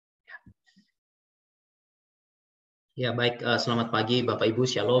Ya baik, selamat pagi Bapak Ibu,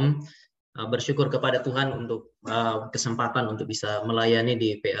 Shalom. Bersyukur kepada Tuhan untuk kesempatan untuk bisa melayani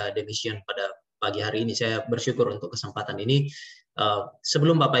di PA Division pada pagi hari ini. Saya bersyukur untuk kesempatan ini.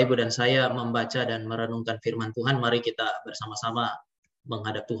 Sebelum Bapak Ibu dan saya membaca dan merenungkan firman Tuhan, mari kita bersama-sama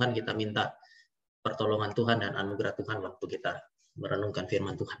menghadap Tuhan, kita minta pertolongan Tuhan dan anugerah Tuhan waktu kita merenungkan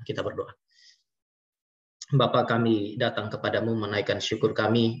firman Tuhan. Kita berdoa. Bapa, kami datang kepadamu menaikkan syukur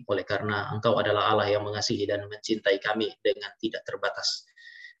kami oleh karena Engkau adalah Allah yang mengasihi dan mencintai kami dengan tidak terbatas.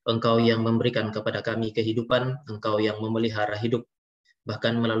 Engkau yang memberikan kepada kami kehidupan, Engkau yang memelihara hidup,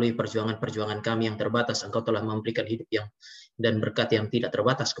 bahkan melalui perjuangan-perjuangan kami yang terbatas, Engkau telah memberikan hidup dan berkat yang tidak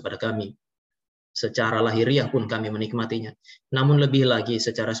terbatas kepada kami. Secara lahiriah pun kami menikmatinya. Namun lebih lagi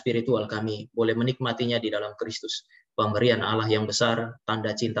secara spiritual kami boleh menikmatinya di dalam Kristus. Pemberian Allah yang besar,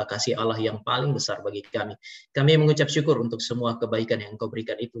 tanda cinta kasih Allah yang paling besar bagi kami. Kami mengucap syukur untuk semua kebaikan yang Engkau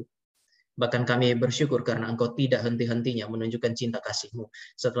berikan itu. Bahkan kami bersyukur karena Engkau tidak henti-hentinya menunjukkan cinta kasih-Mu.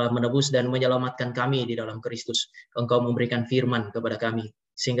 Setelah menebus dan menyelamatkan kami di dalam Kristus, Engkau memberikan firman kepada kami.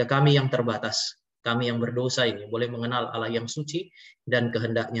 Sehingga kami yang terbatas, kami yang berdosa ini boleh mengenal Allah yang suci dan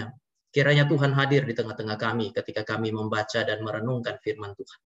kehendak-Nya. Kiranya Tuhan hadir di tengah-tengah kami ketika kami membaca dan merenungkan firman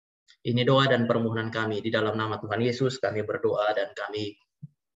Tuhan. Ini doa dan permohonan kami di dalam nama Tuhan Yesus. Kami berdoa dan kami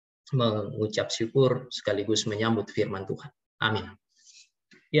mengucap syukur sekaligus menyambut firman Tuhan. Amin.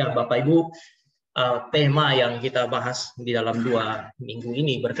 Ya, Bapak Ibu, tema yang kita bahas di dalam 2 minggu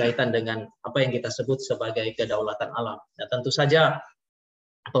ini berkaitan dengan apa yang kita sebut sebagai kedaulatan Allah. Nah, tentu saja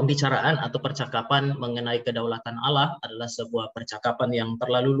pembicaraan atau percakapan mengenai kedaulatan Allah adalah sebuah percakapan yang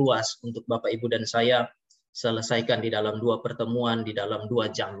terlalu luas untuk Bapak Ibu dan saya selesaikan di dalam 2 pertemuan, di dalam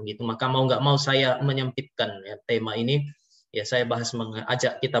 2 jam gitu. Maka mau nggak mau saya menyempitkan ya, tema ini. Ya, saya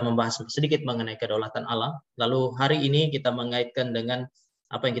ajak kita membahas sedikit mengenai kedaulatan Allah. Lalu hari ini kita mengaitkan dengan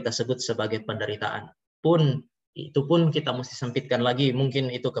apa yang kita sebut sebagai penderitaan. Itu pun kita mesti sempitkan lagi,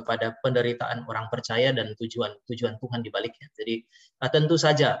 mungkin itu kepada penderitaan orang percaya dan tujuan Tuhan di baliknya. Jadi tentu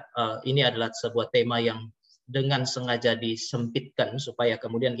saja ini adalah sebuah tema yang dengan sengaja disempitkan supaya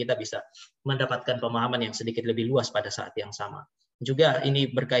kemudian kita bisa mendapatkan pemahaman yang sedikit lebih luas pada saat yang sama. Juga ini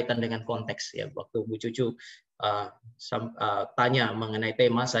berkaitan dengan konteks ya. Waktu Bu Cucu tanya mengenai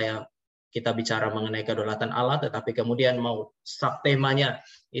tema, kita bicara mengenai kedaulatan Allah, tetapi kemudian mau subtemanya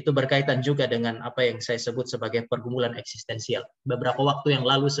itu berkaitan juga dengan apa yang saya sebut sebagai pergumulan eksistensial. Beberapa waktu yang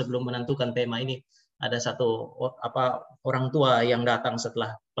lalu sebelum menentukan tema ini, ada satu orang tua yang datang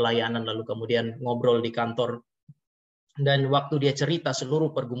setelah pelayanan lalu kemudian ngobrol di kantor, dan waktu dia cerita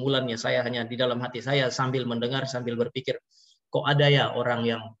seluruh pergumulannya, saya hanya di dalam hati saya sambil mendengar sambil berpikir, kok ada ya orang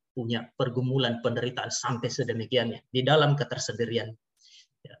yang punya pergumulan penderitaan sampai sedemikiannya di dalam ketersendirian.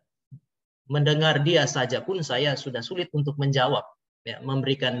 Mendengar dia saja pun saya sudah sulit untuk menjawab, ya,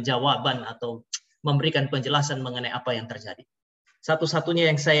 memberikan jawaban atau memberikan penjelasan mengenai apa yang terjadi.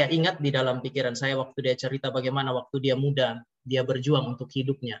 Satu-satunya yang saya ingat di dalam pikiran saya waktu dia cerita bagaimana waktu dia muda, dia berjuang untuk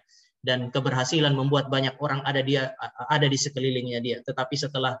hidupnya dan keberhasilan membuat banyak orang ada di sekelilingnya dia. Tetapi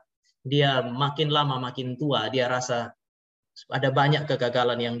setelah dia makin lama makin tua, dia rasa ada banyak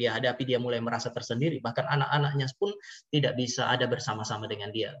kegagalan yang dia hadapi, dia mulai merasa tersendiri. Bahkan anak-anaknya pun tidak bisa ada bersama-sama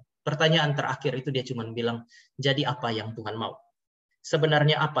dengan dia. Pertanyaan terakhir itu dia cuma bilang, jadi apa yang Tuhan mau?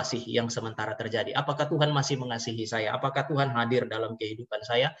 Sebenarnya apa sih yang sementara terjadi? Apakah Tuhan masih mengasihi saya? Apakah Tuhan hadir dalam kehidupan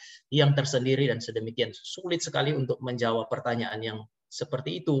saya yang tersendiri dan sedemikian? Sulit sekali untuk menjawab pertanyaan yang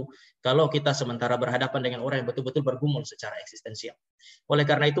seperti itu kalau kita sementara berhadapan dengan orang yang betul-betul bergumul secara eksistensial. Oleh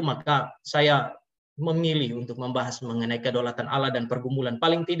karena itu maka saya memilih untuk membahas mengenai kedaulatan Allah dan pergumulan.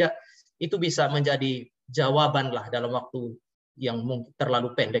 Paling tidak itu bisa menjadi jawaban lah dalam waktu yang mungkin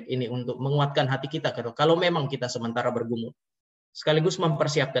terlalu pendek ini untuk menguatkan hati kita kalau memang kita sementara bergumul. Sekaligus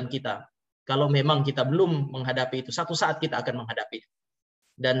mempersiapkan kita kalau memang kita belum menghadapi itu, satu saat kita akan menghadapi.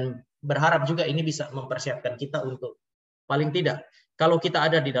 Dan berharap juga ini bisa mempersiapkan kita untuk paling tidak kalau kita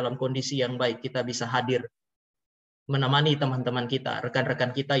ada di dalam kondisi yang baik, kita bisa hadir menemani teman-teman kita,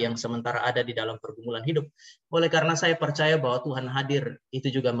 rekan-rekan kita yang sementara ada di dalam pergumulan hidup. Oleh karena saya percaya bahwa Tuhan hadir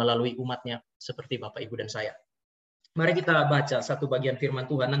itu juga melalui umatnya seperti Bapak, Ibu, dan saya. Mari kita baca satu bagian firman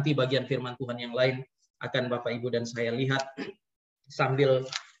Tuhan, nanti bagian firman Tuhan yang lain akan Bapak, Ibu, dan saya lihat sambil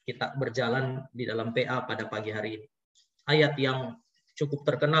kita berjalan di dalam PA pada pagi hari ini. Ayat yang cukup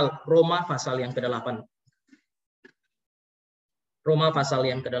terkenal, Roma pasal yang ke-8. Roma pasal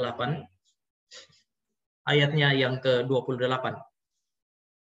yang ke-8. Ayatnya yang ke-28.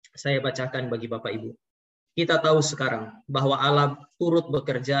 Saya bacakan bagi Bapak Ibu. Kita tahu sekarang bahwa Allah turut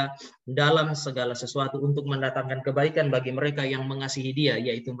bekerja dalam segala sesuatu untuk mendatangkan kebaikan bagi mereka yang mengasihi Dia,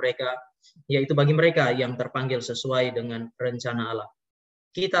 yaitu bagi mereka yang terpanggil sesuai dengan rencana Allah.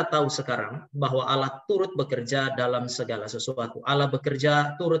 kita tahu sekarang bahwa Allah turut bekerja dalam segala sesuatu. Allah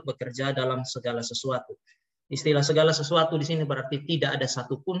turut bekerja dalam segala sesuatu. Istilah segala sesuatu di sini berarti tidak ada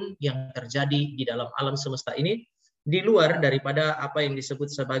satupun yang terjadi di dalam alam semesta ini di luar daripada apa yang disebut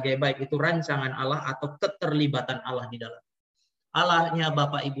sebagai baik itu rancangan Allah atau keterlibatan Allah di dalam. Allahnya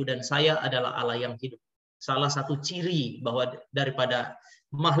Bapak, Ibu, dan saya adalah Allah yang hidup. Salah satu ciri bahwa daripada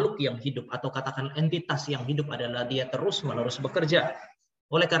makhluk yang hidup atau katakan entitas yang hidup adalah dia terus-menerus bekerja.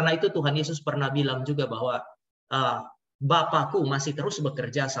 Oleh karena itu Tuhan Yesus pernah bilang juga bahwa Bapakku masih terus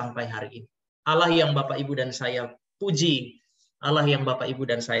bekerja sampai hari ini. Allah yang Bapak, Ibu, dan saya puji, Allah yang Bapak, Ibu,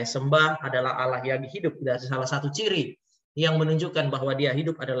 dan saya sembah adalah Allah yang hidup. Dan salah satu ciri yang menunjukkan bahwa dia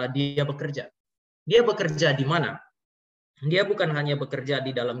hidup adalah dia bekerja. Dia bekerja di mana? Dia bukan hanya bekerja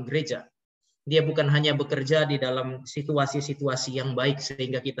di dalam gereja. Dia bukan hanya bekerja di dalam situasi-situasi yang baik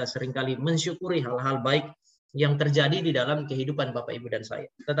sehingga kita seringkali mensyukuri hal-hal baik yang terjadi di dalam kehidupan Bapak, Ibu, dan saya.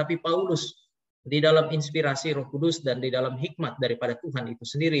 Tetapi Paulus di dalam inspirasi Roh Kudus dan di dalam hikmat daripada Tuhan itu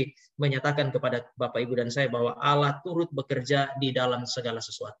sendiri menyatakan kepada Bapak, Ibu, dan saya bahwa Allah turut bekerja di dalam segala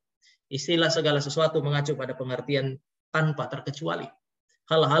sesuatu. Istilah segala sesuatu mengacu pada pengertian tanpa terkecuali.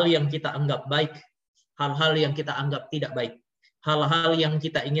 Hal-hal yang kita anggap baik, hal-hal yang kita anggap tidak baik, hal-hal yang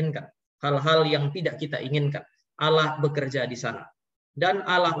kita inginkan, hal-hal yang tidak kita inginkan. Allah bekerja di sana. Dan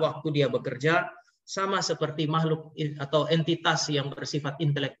Allah waktu dia bekerja, sama seperti makhluk atau entitas yang bersifat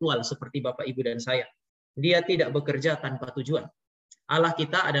intelektual seperti Bapak, Ibu, dan saya. Dia tidak bekerja tanpa tujuan. Allah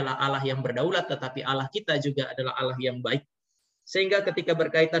kita adalah Allah yang berdaulat, tetapi Allah kita juga adalah Allah yang baik. Sehingga ketika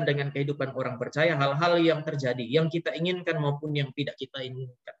berkaitan dengan kehidupan orang percaya, hal-hal yang terjadi, yang kita inginkan maupun yang tidak kita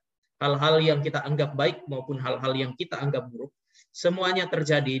inginkan, hal-hal yang kita anggap baik maupun hal-hal yang kita anggap buruk, semuanya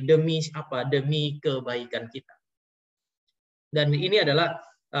terjadi demi apa? Demi kebaikan kita. Dan ini adalah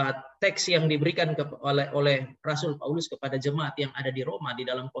teks yang diberikan oleh Rasul Paulus kepada jemaat yang ada di Roma di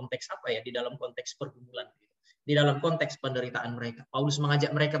dalam konteks apa ya? Di dalam konteks pergumulan, di dalam konteks penderitaan mereka. Paulus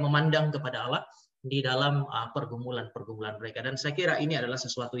mengajak mereka memandang kepada Allah di dalam pergumulan mereka. Dan saya kira ini adalah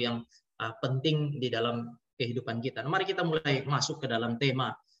sesuatu yang penting di dalam kehidupan kita. Nah, mari kita mulai masuk ke dalam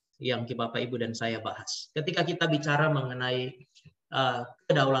tema yang Bapak, Ibu, dan saya bahas. Ketika kita bicara mengenai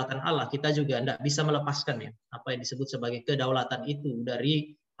kedaulatan Allah, kita juga tidak bisa melepaskan ya apa yang disebut sebagai kedaulatan itu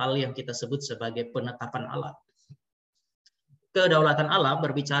dari hal yang kita sebut sebagai penetapan Allah. Kedaulatan Allah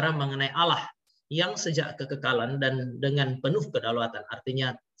berbicara mengenai Allah yang sejak kekekalan dan dengan penuh kedaulatan.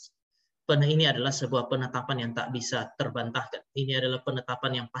 Artinya ini adalah sebuah penetapan yang tak bisa terbantahkan. Ini adalah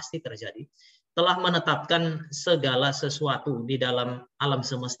penetapan yang pasti terjadi. Telah menetapkan segala sesuatu di dalam alam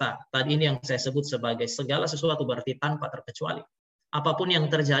semesta. Tadi ini yang saya sebut sebagai segala sesuatu berarti tanpa terkecuali. Apapun yang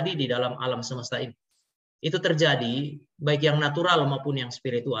terjadi di dalam alam semesta ini. Itu terjadi baik yang natural maupun yang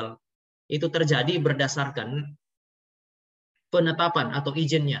spiritual. Itu terjadi berdasarkan penetapan atau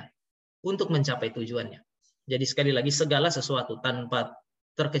izinnya untuk mencapai tujuannya. Jadi sekali lagi segala sesuatu tanpa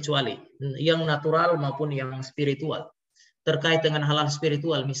terkecuali, yang natural maupun yang spiritual. Terkait dengan hal-hal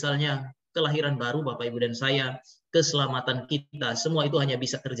spiritual, misalnya kelahiran baru Bapak, Ibu, dan saya, keselamatan kita, semua itu hanya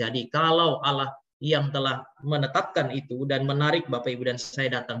bisa terjadi kalau Allah yang telah menetapkan itu dan menarik Bapak, Ibu, dan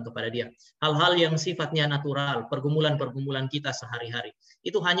saya datang kepada Dia. Hal-hal yang sifatnya natural, pergumulan-pergumulan kita sehari-hari,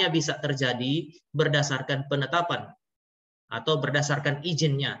 itu hanya bisa terjadi berdasarkan penetapan atau berdasarkan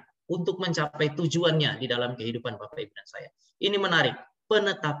izinnya untuk mencapai tujuannya di dalam kehidupan Bapak, Ibu, dan saya. Ini menarik.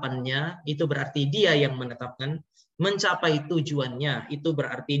 Penetapannya itu berarti Dia yang menetapkan, mencapai tujuannya itu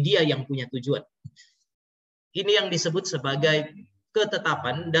berarti Dia yang punya tujuan. Ini yang disebut sebagai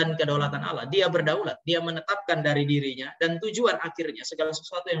ketetapan dan kedaulatan Allah. Dia berdaulat, Dia menetapkan dari dirinya, dan tujuan akhirnya segala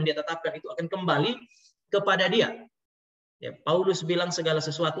sesuatu yang Dia tetapkan itu akan kembali kepada Dia. Ya, Paulus bilang segala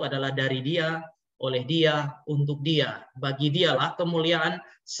sesuatu adalah dari Dia, oleh Dia, untuk Dia. Bagi Dialah kemuliaan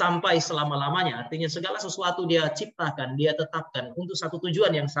sampai selama-lamanya. Artinya segala sesuatu Dia ciptakan, Dia tetapkan untuk satu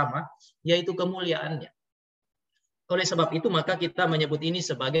tujuan yang sama, yaitu kemuliaannya. Oleh sebab itu maka kita menyebut ini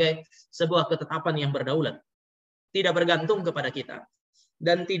sebagai sebuah ketetapan yang berdaulat. Tidak bergantung kepada kita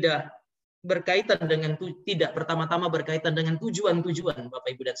dan tidak berkaitan dengan pertama-tama berkaitan dengan tujuan-tujuan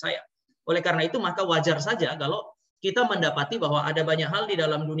Bapak, Ibu, dan saya. Oleh karena itu maka wajar saja kalau kita mendapati bahwa ada banyak hal di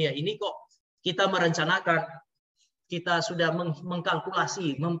dalam dunia ini kok kita merencanakan, kita sudah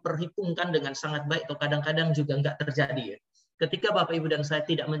mengkalkulasi, memperhitungkan dengan sangat baik, atau kadang-kadang juga nggak terjadi. Ketika Bapak, Ibu, dan saya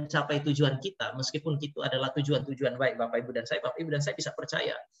tidak mencapai tujuan kita, meskipun itu adalah tujuan-tujuan baik Bapak, Ibu, dan saya bisa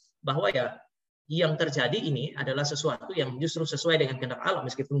percaya bahwa ya yang terjadi ini adalah sesuatu yang justru sesuai dengan kehendak Allah,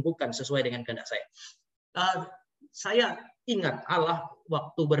 meskipun bukan sesuai dengan kehendak saya. Saya ingat Allah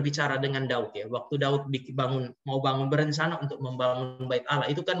waktu berbicara dengan Daud ya, waktu Daud mau berencana untuk membangun bait Allah,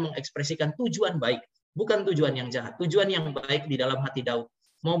 itu kan mengekspresikan tujuan baik, bukan tujuan yang jahat, tujuan yang baik di dalam hati Daud.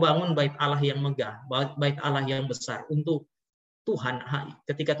 mau bangun bait Allah yang megah, bait Allah yang besar untuk Tuhan.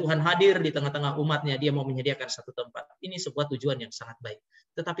 Ketika Tuhan hadir di tengah-tengah umatnya, dia mau menyediakan satu tempat. Ini sebuah tujuan yang sangat baik.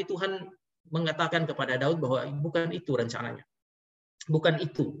 Tetapi Tuhan mengatakan kepada Daud bahwa bukan itu rencananya. Bukan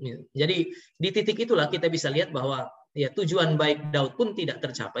itu. Jadi di titik itulah kita bisa lihat bahwa ya tujuan baik Daud pun tidak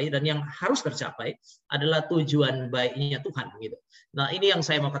tercapai, dan yang harus tercapai adalah tujuan baiknya Tuhan gitu. Nah, ini yang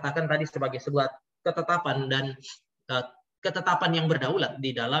saya mau katakan tadi sebagai sebuah ketetapan, dan ketetapan yang berdaulat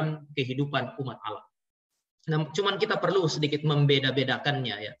di dalam kehidupan umat Allah. Nah, cuman kita perlu sedikit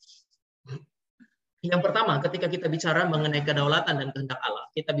membeda-bedakannya ya. Yang pertama, ketika kita bicara mengenai kedaulatan dan kehendak Allah,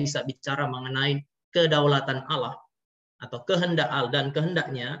 kita bisa bicara mengenai kedaulatan Allah atau kehendak Allah dan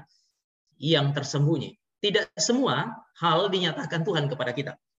kehendaknya yang tersembunyi. Tidak semua hal dinyatakan Tuhan kepada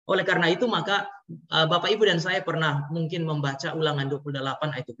kita. Oleh karena itu, maka Bapak, Ibu, dan saya pernah mungkin membaca Ulangan 28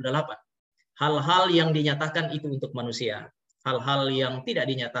 ayat 28. Hal-hal yang dinyatakan itu untuk manusia. Hal-hal yang tidak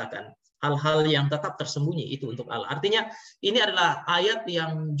dinyatakan. Hal-hal yang tetap tersembunyi itu untuk Allah. Artinya ini adalah ayat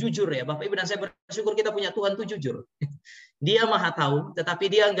yang jujur ya. Bapak, Ibu, dan saya bersyukur kita punya Tuhan itu jujur. Dia maha tahu,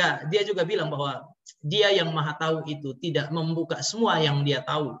 tetapi dia juga bilang bahwa dia yang maha tahu itu tidak membuka semua yang dia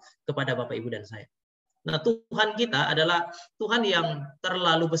tahu kepada Bapak, Ibu, dan saya. Nah, Tuhan kita adalah Tuhan yang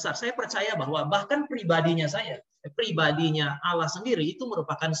terlalu besar. Saya percaya bahwa bahkan pribadinya Allah sendiri itu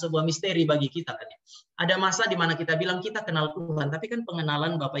merupakan sebuah misteri bagi kita kan ya. Ada masa di mana kita bilang kita kenal Tuhan, tapi kan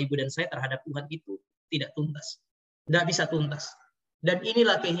pengenalan Bapak, Ibu, dan saya terhadap Tuhan itu tidak tuntas. Tidak bisa tuntas. Dan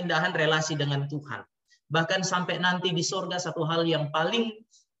inilah keindahan relasi dengan Tuhan. Bahkan sampai nanti di sorga, satu hal yang paling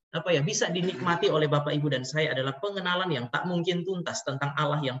bisa dinikmati oleh Bapak, Ibu, dan saya adalah pengenalan yang tak mungkin tuntas tentang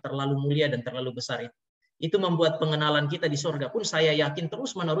Allah yang terlalu mulia dan terlalu besar itu. Itu membuat pengenalan kita di sorga pun saya yakin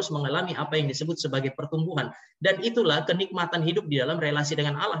terus-menerus mengalami apa yang disebut sebagai pertumbuhan. Dan itulah kenikmatan hidup di dalam relasi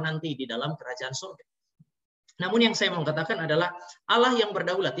dengan Allah nanti di dalam kerajaan sorga. Namun yang saya mau katakan adalah Allah yang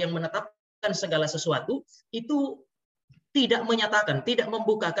berdaulat, yang menetapkan segala sesuatu, itu tidak menyatakan, tidak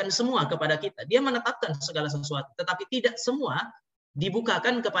membukakan semua kepada kita. Dia menetapkan segala sesuatu, tetapi tidak semua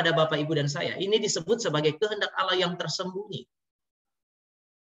dibukakan kepada Bapak, Ibu, dan saya. Ini disebut sebagai kehendak Allah yang tersembunyi.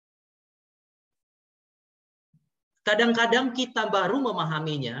 Kadang-kadang kita baru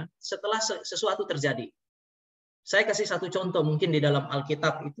memahaminya setelah sesuatu terjadi. Saya kasih satu contoh mungkin di dalam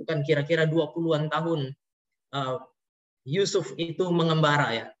Alkitab itu kan kira-kira 20-an tahun Yusuf itu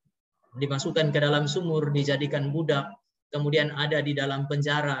mengembara ya. Dimasukkan ke dalam sumur, dijadikan budak, kemudian ada di dalam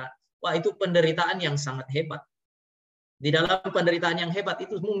penjara. Wah, itu penderitaan yang sangat hebat. Di dalam penderitaan yang hebat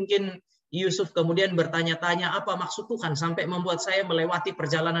itu mungkin Yusuf kemudian bertanya-tanya apa maksud Tuhan sampai membuat saya melewati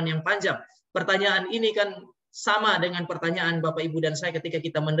perjalanan yang panjang. Pertanyaan ini kan sama dengan pertanyaan Bapak, Ibu, dan saya ketika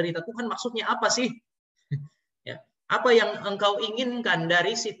kita menderita. Tuhan, maksudnya apa sih? Ya. Apa yang Engkau inginkan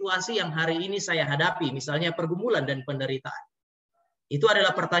dari situasi yang hari ini saya hadapi, misalnya pergumulan dan penderitaan? Itu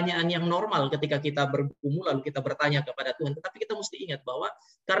adalah pertanyaan yang normal ketika kita bergumul lalu kita bertanya kepada Tuhan. Tetapi kita mesti ingat bahwa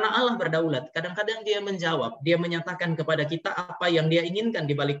karena Allah berdaulat, kadang-kadang dia menjawab, dia menyatakan kepada kita apa yang dia inginkan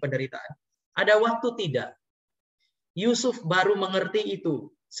di balik penderitaan. Ada waktu tidak. Yusuf baru mengerti itu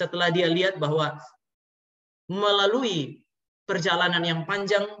setelah dia lihat bahwa melalui perjalanan yang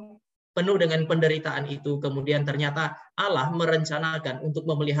panjang penuh dengan penderitaan itu, kemudian ternyata Allah merencanakan untuk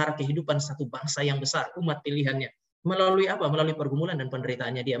memelihara kehidupan satu bangsa yang besar, umat pilihannya. Melalui apa? Melalui pergumulan dan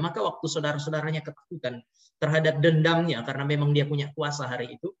penderitaannya dia. Maka waktu saudara-saudaranya ketakutan terhadap dendamnya karena memang dia punya kuasa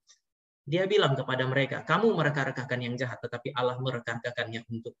hari itu, dia bilang kepada mereka, kamu mereka-rekakan yang jahat, tetapi Allah mereka-rekakannya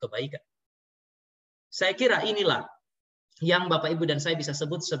untuk kebaikan. Saya kira inilah yang Bapak, Ibu, dan saya bisa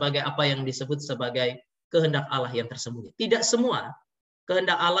sebut sebagai apa yang disebut sebagai kehendak Allah yang tersembunyi. Tidak semua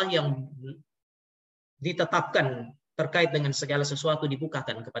kehendak Allah yang ditetapkan terkait dengan segala sesuatu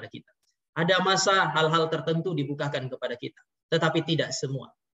dibukakan kepada kita. Ada masa hal-hal tertentu dibukakan kepada kita, tetapi tidak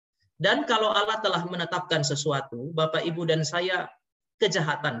semua. Dan kalau Allah telah menetapkan sesuatu, Bapak, Ibu, dan saya,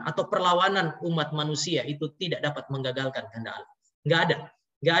 kejahatan atau perlawanan umat manusia itu tidak dapat menggagalkan kehendak Allah. Nggak ada.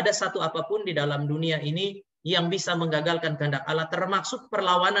 Nggak ada satu apapun di dalam dunia ini yang bisa menggagalkan kehendak Allah, termasuk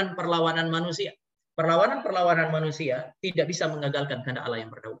perlawanan-perlawanan manusia. Perlawanan-perlawanan manusia tidak bisa menggagalkan kehendak Allah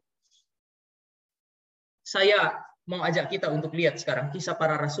yang berdaulat. Saya mau ajak kita untuk lihat sekarang Kisah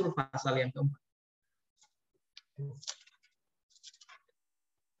Para Rasul pasal yang keempat.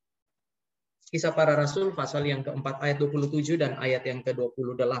 Kisah Para Rasul pasal yang keempat ayat 27 dan ayat yang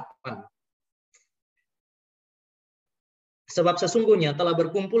ke-28. Sebab sesungguhnya telah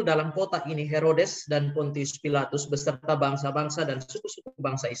berkumpul dalam kota ini Herodes dan Pontius Pilatus beserta bangsa-bangsa dan suku-suku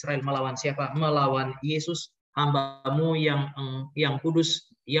bangsa Israel melawan siapa? Melawan Yesus, hamba-Mu yang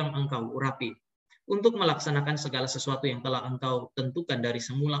kudus yang Engkau urapi, untuk melaksanakan segala sesuatu yang telah Engkau tentukan dari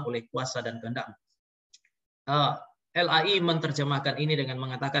semula oleh kuasa dan kehendak. LAI menerjemahkan ini dengan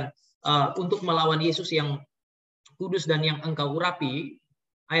mengatakan untuk melawan Yesus yang kudus dan yang engkau urapi,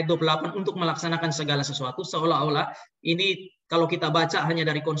 ayat 28, untuk melaksanakan segala sesuatu, seolah-olah ini kalau kita baca hanya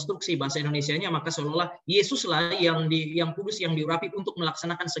dari konstruksi bahasa Indonesianya, maka seolah-olah Yesuslah yang kudus, yang diurapi untuk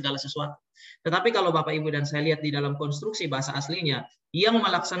melaksanakan segala sesuatu. Tetapi kalau Bapak Ibu dan saya lihat di dalam konstruksi bahasa aslinya, yang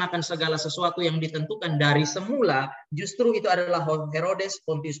melaksanakan segala sesuatu yang ditentukan dari semula, justru itu adalah Herodes,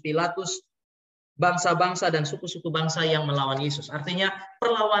 Pontius Pilatus, bangsa-bangsa dan suku-suku bangsa yang melawan Yesus. Artinya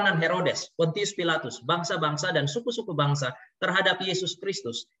perlawanan Herodes, Pontius Pilatus, bangsa-bangsa dan suku-suku bangsa terhadap Yesus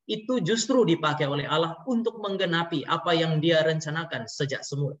Kristus itu justru dipakai oleh Allah untuk menggenapi apa yang Dia rencanakan sejak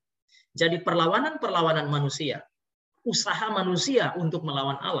semula. Jadi perlawanan-perlawanan manusia, usaha manusia untuk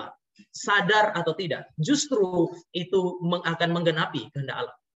melawan Allah, sadar atau tidak, justru itu akan menggenapi kehendak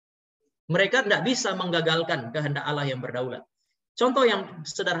Allah. Mereka tidak bisa menggagalkan kehendak Allah yang berdaulat. Contoh yang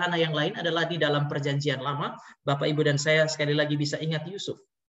sederhana yang lain adalah di dalam Perjanjian Lama, Bapak Ibu dan saya sekali lagi bisa ingat Yusuf.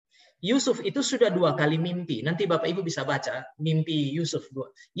 Yusuf itu sudah 2 kali mimpi. Nanti Bapak Ibu bisa baca mimpi Yusuf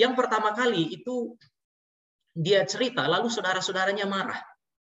 2. Yang pertama kali itu dia cerita, lalu saudara-saudaranya marah.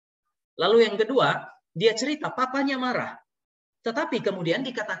 Lalu yang kedua, dia cerita, papanya marah. Tetapi kemudian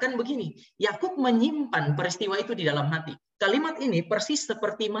dikatakan begini, Yakub menyimpan peristiwa itu di dalam hati. Kalimat ini persis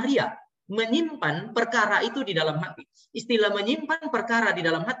seperti Maria, menyimpan perkara itu di dalam hati. Istilah menyimpan perkara di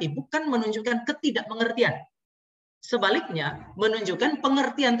dalam hati bukan menunjukkan ketidakmengertian. Sebaliknya, menunjukkan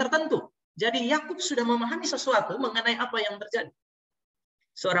pengertian tertentu. Jadi Yakub sudah memahami sesuatu mengenai apa yang terjadi.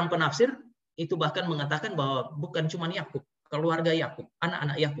 Seorang penafsir itu bahkan mengatakan bahwa bukan cuma Yakub, keluarga Yakub,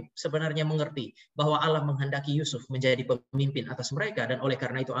 anak-anak Yakub sebenarnya mengerti bahwa Allah menghendaki Yusuf menjadi pemimpin atas mereka, dan oleh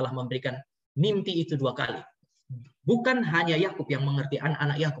karena itu Allah memberikan mimpi itu 2 kali. Bukan hanya Yakub yang mengerti,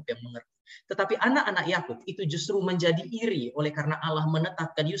 anak-anak Yakub yang mengerti. Tetapi anak-anak Yakub itu justru menjadi iri oleh karena Allah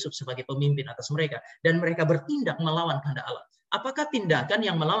menetapkan Yusuf sebagai pemimpin atas mereka. Dan mereka bertindak melawan kehendak Allah. Apakah tindakan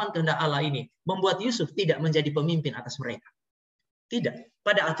yang melawan kehendak Allah ini membuat Yusuf tidak menjadi pemimpin atas mereka? Tidak.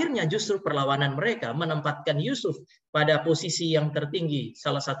 Pada akhirnya justru perlawanan mereka menempatkan Yusuf pada posisi yang tertinggi,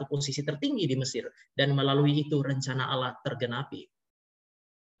 salah satu posisi tertinggi di Mesir. Dan melalui itu rencana Allah tergenapi.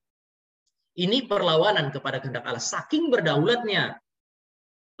 Ini perlawanan kepada kehendak Allah. Saking berdaulatnya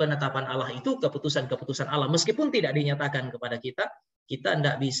penetapan Allah itu, keputusan-keputusan Allah. Meskipun tidak dinyatakan kepada kita, kita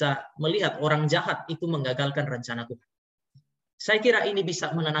tidak bisa melihat orang jahat itu menggagalkan rencana Tuhan. Saya kira ini bisa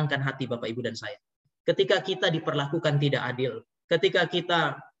menenangkan hati Bapak, Ibu, dan saya. Ketika kita diperlakukan tidak adil, ketika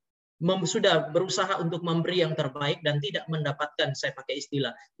kita sudah berusaha untuk memberi yang terbaik dan tidak mendapatkan, saya pakai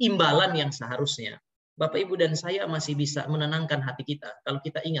istilah, imbalan yang seharusnya, Bapak, Ibu, dan saya masih bisa menenangkan hati kita kalau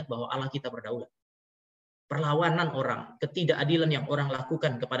kita ingat bahwa Allah kita berdaulat. Perlawanan orang, ketidakadilan yang orang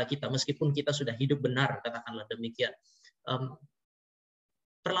lakukan kepada kita, meskipun kita sudah hidup benar, katakanlah demikian.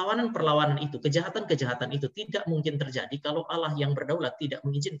 Perlawanan-perlawanan itu, kejahatan-kejahatan itu tidak mungkin terjadi kalau Allah yang berdaulat tidak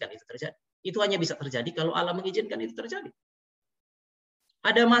mengizinkan itu terjadi. Itu hanya bisa terjadi kalau Allah mengizinkan itu terjadi.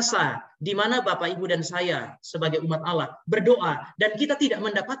 Ada masa di mana Bapak, Ibu, dan saya sebagai umat Allah berdoa dan kita tidak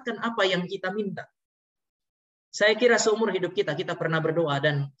mendapatkan apa yang kita minta. Saya kira seumur hidup kita pernah berdoa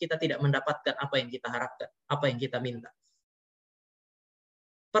dan kita tidak mendapatkan apa yang kita harapkan, apa yang kita minta.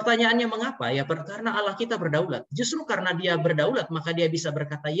 Pertanyaannya mengapa? Ya karena Allah kita berdaulat. Justru karena Dia berdaulat, maka Dia bisa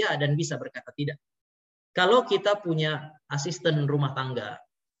berkata ya dan bisa berkata tidak. Kalau kita punya asisten rumah tangga,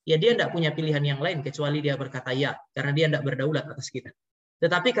 ya dia tidak punya pilihan yang lain kecuali dia berkata ya, karena dia tidak berdaulat atas kita.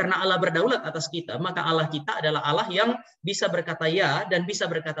 Tetapi karena Allah berdaulat atas kita, maka Allah kita adalah Allah yang bisa berkata ya dan bisa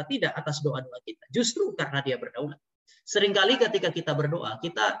berkata tidak atas doa-doa kita. Justru karena Dia berdaulat. Seringkali ketika kita berdoa,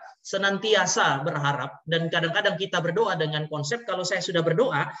 kita senantiasa berharap, dan kadang-kadang kita berdoa dengan konsep kalau saya sudah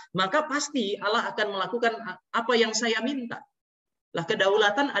berdoa, maka pasti Allah akan melakukan apa yang saya minta. Lah,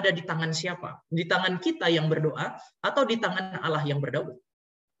 kedaulatan ada di tangan siapa? Di tangan kita yang berdoa atau di tangan Allah yang berdaulat?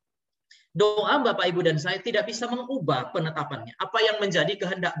 Doa Bapak, Ibu, dan saya tidak bisa mengubah penetapannya. Apa yang menjadi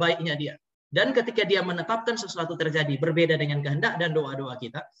kehendak baiknya Dia. Dan ketika Dia menetapkan sesuatu terjadi berbeda dengan kehendak dan doa-doa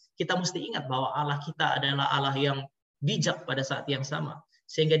kita, kita mesti ingat bahwa Allah kita adalah Allah yang bijak pada saat yang sama.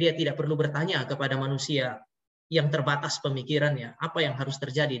 Sehingga Dia tidak perlu bertanya kepada manusia yang terbatas pemikirannya, apa yang harus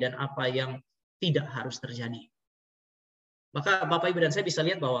terjadi dan apa yang tidak harus terjadi. Maka Bapak, Ibu, dan saya bisa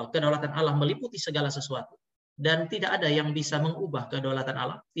lihat bahwa kedaulatan Allah meliputi segala sesuatu. Dan tidak ada yang bisa mengubah kedaulatan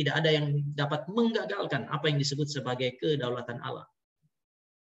Allah. Tidak ada yang dapat menggagalkan apa yang disebut sebagai kedaulatan Allah.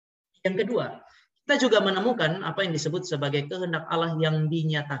 Yang kedua, kita juga menemukan apa yang disebut sebagai kehendak Allah yang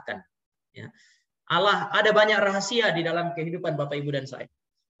dinyatakan. Ya. Allah, ada banyak rahasia di dalam kehidupan Bapak, Ibu, dan saya.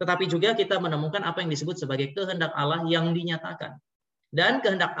 Tetapi juga kita menemukan apa yang disebut sebagai kehendak Allah yang dinyatakan. Dan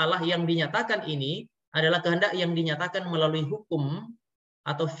kehendak Allah yang dinyatakan ini adalah kehendak yang dinyatakan melalui hukum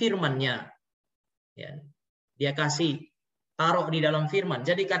atau firman-Nya. Ya. Dia kasih taruh di dalam firman.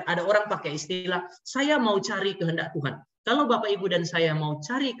 Jadi kan ada orang pakai istilah, saya mau cari kehendak Tuhan. Kalau Bapak Ibu dan saya mau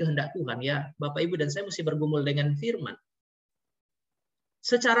cari kehendak Tuhan, ya Bapak Ibu dan saya mesti bergumul dengan firman.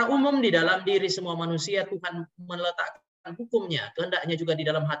 Secara umum di dalam diri semua manusia Tuhan meletakkan hukumnya, kehendaknya juga di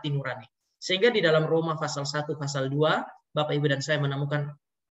dalam hati nurani. Sehingga di dalam Roma pasal 1, pasal 2, Bapak Ibu dan saya menemukan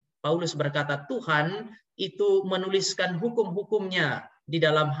Paulus berkata, Tuhan itu menuliskan hukum-hukumnya di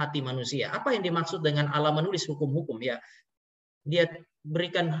dalam hati manusia. Apa yang dimaksud dengan Allah menulis hukum-hukum? Ya, dia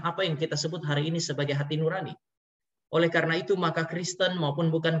berikan apa yang kita sebut hari ini sebagai hati nurani. Oleh karena itu maka Kristen maupun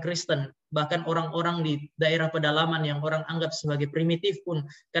bukan Kristen, bahkan orang-orang di daerah pedalaman yang orang anggap sebagai primitif pun,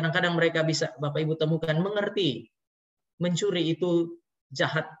 kadang-kadang mereka bisa Bapak Ibu temukan mengerti mencuri itu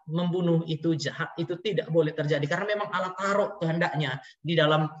jahat, membunuh itu jahat, itu tidak boleh terjadi. Karena memang Allah taruh kehendaknya di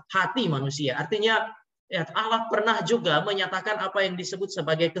dalam hati manusia. Artinya ya, Allah pernah juga menyatakan apa yang disebut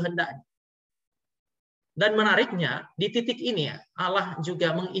sebagai kehendaknya. Dan menariknya, di titik ini Allah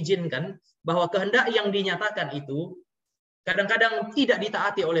juga mengizinkan bahwa kehendak yang dinyatakan itu kadang-kadang tidak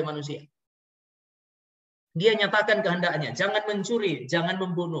ditaati oleh manusia. Dia nyatakan kehendaknya, jangan mencuri, jangan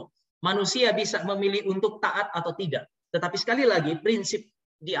membunuh. Manusia bisa memilih untuk taat atau tidak. Tetapi sekali lagi, prinsip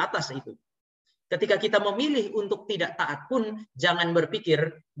di atas itu. Ketika kita memilih untuk tidak taat pun, jangan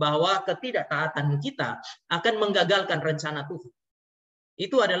berpikir bahwa ketidaktaatan kita akan menggagalkan rencana Tuhan.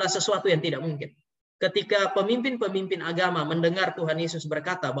 Itu adalah sesuatu yang tidak mungkin. Ketika pemimpin-pemimpin agama mendengar Tuhan Yesus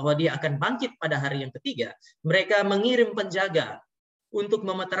berkata bahwa dia akan bangkit pada hari yang ketiga, mereka mengirim penjaga untuk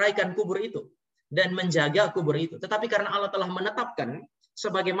memeteraikan kubur itu dan menjaga kubur itu. Tetapi karena Allah telah menetapkan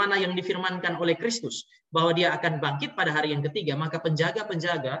sebagaimana yang difirmankan oleh Kristus bahwa dia akan bangkit pada hari yang ketiga, maka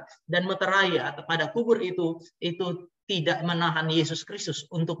penjaga-penjaga dan meterai pada kubur itu tidak menahan Yesus Kristus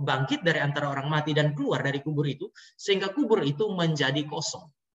untuk bangkit dari antara orang mati dan keluar dari kubur itu, sehingga kubur itu menjadi kosong.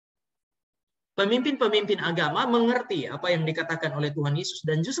 Pemimpin-pemimpin agama mengerti apa yang dikatakan oleh Tuhan Yesus,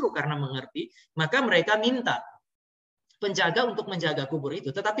 dan justru karena mengerti, maka mereka minta penjaga untuk menjaga kubur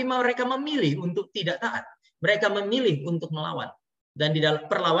itu. Tetapi mereka memilih untuk tidak taat. Mereka memilih untuk melawan. Dan di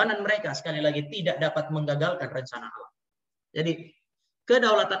dalam perlawanan mereka, sekali lagi, tidak dapat menggagalkan rencana Allah. Jadi,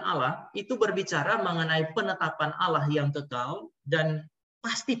 kedaulatan Allah itu berbicara mengenai penetapan Allah yang kekal dan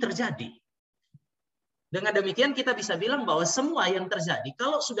pasti terjadi. Dengan demikian kita bisa bilang bahwa semua yang terjadi,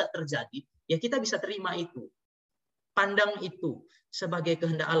 kalau sudah terjadi, ya kita bisa terima itu. Pandang itu sebagai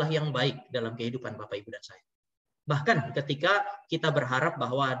kehendak Allah yang baik dalam kehidupan Bapak Ibu dan saya. Bahkan ketika kita berharap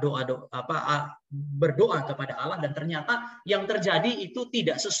bahwa berdoa kepada Allah dan ternyata yang terjadi itu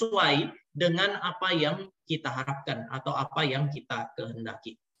tidak sesuai dengan apa yang kita harapkan atau apa yang kita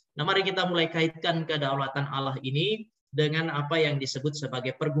kehendaki. Nah, mari kita mulai kaitkan kedaulatan Allah ini dengan apa yang disebut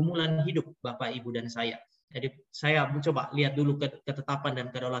sebagai pergumulan hidup Bapak, Ibu, dan saya. Jadi saya mencoba lihat dulu ketetapan dan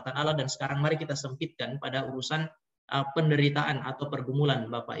kedaulatan Allah, dan sekarang mari kita sempitkan pada urusan penderitaan atau pergumulan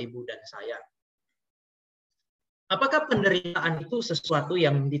Bapak, Ibu, dan saya. Apakah penderitaan itu sesuatu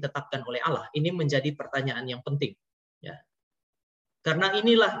yang ditetapkan oleh Allah? Ini menjadi pertanyaan yang penting. Ya. Karena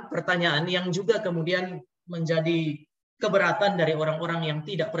inilah pertanyaan yang juga kemudian menjadi keberatan dari orang-orang yang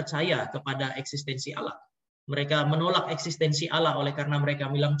tidak percaya kepada eksistensi Allah. Mereka menolak eksistensi Allah oleh karena mereka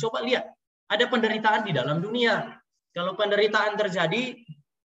bilang, coba lihat, ada penderitaan di dalam dunia. Kalau penderitaan terjadi,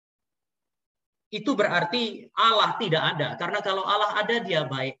 itu berarti Allah tidak ada. Karena kalau Allah ada, dia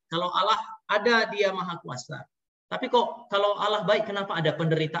baik. Kalau Allah ada, dia maha kuasa. Tapi kok kalau Allah baik, kenapa ada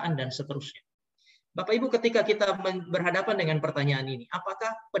penderitaan dan seterusnya? Bapak Ibu, ketika kita berhadapan dengan pertanyaan ini,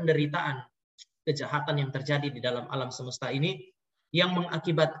 apakah penderitaan, kejahatan yang terjadi di dalam alam semesta ini yang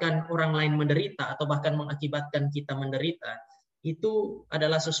mengakibatkan orang lain menderita atau bahkan mengakibatkan kita menderita, itu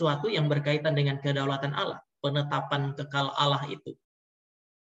adalah sesuatu yang berkaitan dengan kedaulatan Allah, penetapan kekal Allah itu?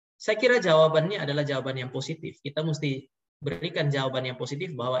 Saya kira jawabannya adalah jawaban yang positif. Kita mesti berikan jawaban yang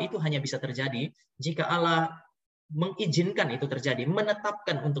positif bahwa itu hanya bisa terjadi jika Allah mengizinkan itu terjadi,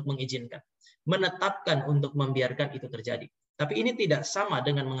 menetapkan untuk mengizinkan, menetapkan untuk membiarkan itu terjadi. Tapi ini tidak sama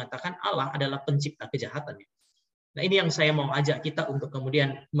dengan mengatakan Allah adalah pencipta kejahatan. Nah, ini yang saya mau ajak kita untuk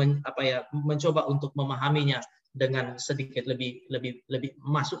kemudian mencoba untuk memahaminya dengan sedikit lebih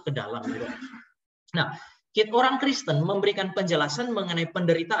masuk ke dalam. Nah, orang Kristen memberikan penjelasan mengenai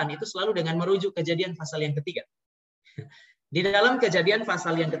penderitaan itu selalu dengan merujuk Kejadian pasal yang ketiga. Di dalam Kejadian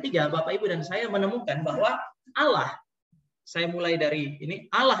pasal yang ketiga, Bapak, Ibu, dan saya menemukan bahwa Allah, saya mulai dari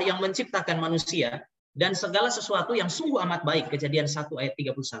ini, Allah yang menciptakan manusia dan segala sesuatu yang sungguh amat baik, Kejadian 1 ayat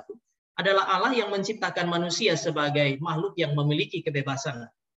 31, adalah Allah yang menciptakan manusia sebagai makhluk yang memiliki kebebasan.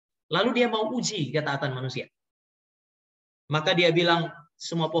 Lalu dia mau uji ketaatan manusia. Maka dia bilang,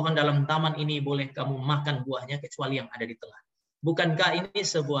 semua pohon dalam taman ini boleh kamu makan buahnya kecuali yang ada di tengah. Bukankah ini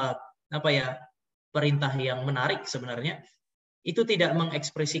sebuah perintah yang menarik sebenarnya. Itu tidak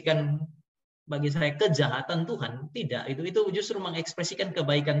mengekspresikan bagi saya kejahatan Tuhan, tidak. Itu justru mengekspresikan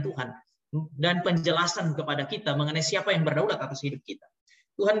kebaikan Tuhan dan penjelasan kepada kita mengenai siapa yang berdaulat atas hidup kita.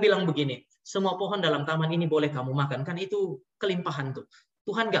 Tuhan bilang begini, semua pohon dalam taman ini boleh kamu makan, kan itu kelimpahan tuh.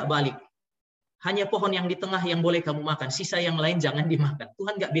 Tuhan nggak balik. Hanya pohon yang di tengah yang boleh kamu makan, sisa yang lain jangan dimakan.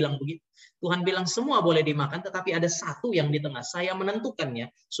 Tuhan nggak bilang begitu. Tuhan bilang semua boleh dimakan, tetapi ada satu yang di tengah. Saya menentukannya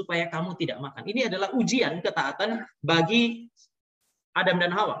supaya kamu tidak makan. Ini adalah ujian ketaatan bagi Adam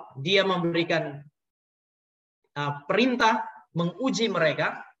dan Hawa. Dia memberikan perintah menguji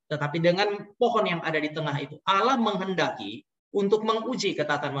mereka, tetapi dengan pohon yang ada di tengah itu, Allah menghendaki untuk menguji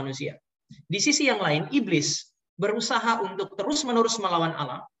ketaatan manusia. Di sisi yang lain, iblis berusaha untuk terus-menerus melawan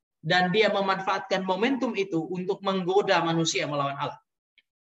Allah, dan dia memanfaatkan momentum itu untuk menggoda manusia melawan Allah.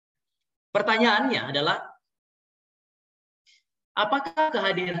 Pertanyaannya adalah, apakah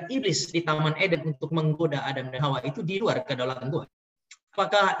kehadiran iblis di Taman Eden untuk menggoda Adam dan Hawa itu di luar kedaulatan Tuhan?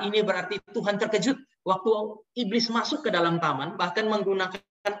 Apakah ini berarti Tuhan terkejut waktu iblis masuk ke dalam taman, bahkan menggunakan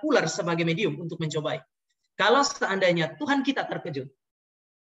ular sebagai medium untuk mencobai? Kalau seandainya Tuhan kita terkejut,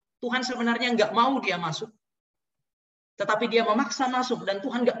 Tuhan sebenarnya nggak mau dia masuk, tetapi dia memaksa masuk dan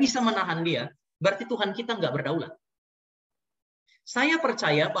Tuhan nggak bisa menahan dia, berarti Tuhan kita nggak berdaulat. Saya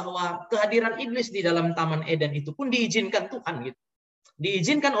percaya bahwa kehadiran iblis di dalam Taman Eden itu pun diizinkan Tuhan, gitu.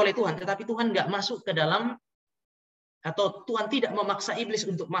 Diizinkan oleh Tuhan, tetapi Tuhan nggak masuk ke dalam, atau Tuhan tidak memaksa iblis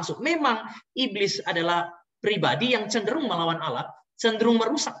untuk masuk. Memang iblis adalah pribadi yang cenderung melawan Allah, cenderung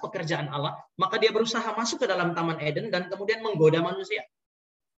merusak pekerjaan Allah, maka dia berusaha masuk ke dalam Taman Eden dan kemudian menggoda manusia.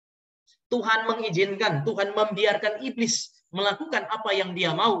 Tuhan mengizinkan, Tuhan membiarkan iblis melakukan apa yang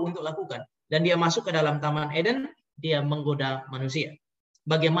dia mau untuk lakukan. Dan dia masuk ke dalam Taman Eden, dia menggoda manusia.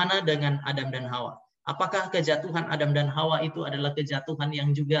 Bagaimana dengan Adam dan Hawa? Apakah kejatuhan Adam dan Hawa itu adalah kejatuhan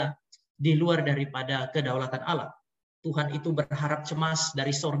yang juga di luar daripada kedaulatan Allah? Tuhan itu berharap cemas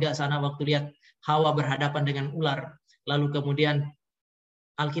dari sorga sana waktu lihat Hawa berhadapan dengan ular. Lalu kemudian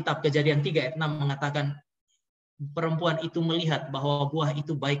Alkitab Kejadian 3 ayat 6 mengatakan, perempuan itu melihat bahwa buah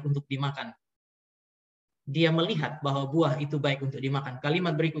itu baik untuk dimakan. Dia melihat bahwa buah itu baik untuk dimakan.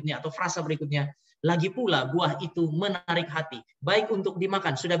 Kalimat berikutnya atau frasa berikutnya, lagi pula buah itu menarik hati. Baik untuk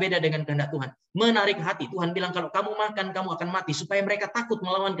dimakan, sudah beda dengan kehendak Tuhan. Menarik hati. Tuhan bilang kalau kamu makan, kamu akan mati. Supaya mereka takut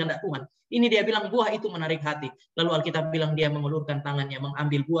melawan kehendak Tuhan. Ini dia bilang buah itu menarik hati. Lalu Alkitab bilang dia mengulurkan tangannya,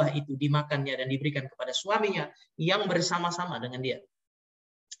 mengambil buah itu, dimakannya dan diberikan kepada suaminya yang bersama-sama dengan dia.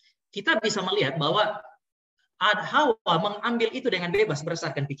 Kita bisa melihat bahwa Hawa mengambil itu dengan bebas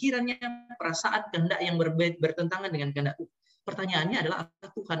berdasarkan pikirannya, perasaan, kehendak yang bertentangan dengan kehendak Tuhan. Pertanyaannya adalah, apakah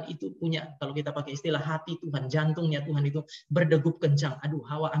Tuhan itu punya, kalau kita pakai istilah hati Tuhan, jantungnya Tuhan itu berdegup kencang. Aduh,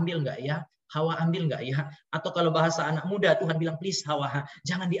 Hawa ambil nggak ya? Hawa ambil nggak ya? Atau kalau bahasa anak muda, Tuhan bilang, please Hawa,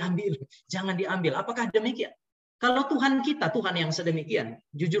 jangan diambil, jangan diambil. Apakah demikian? Kalau Tuhan kita, Tuhan yang sedemikian,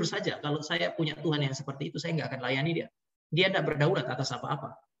 jujur saja, kalau saya punya Tuhan yang seperti itu, saya nggak akan layani dia. Dia tidak berdaulat atas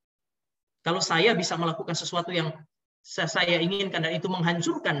apa-apa. Kalau saya bisa melakukan sesuatu yang saya inginkan dan itu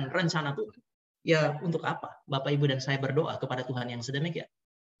menghancurkan rencana Tuhan, ya untuk apa Bapak Ibu dan saya berdoa kepada Tuhan yang sedemikian?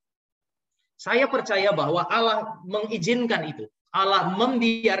 Saya percaya bahwa Allah mengizinkan itu. Allah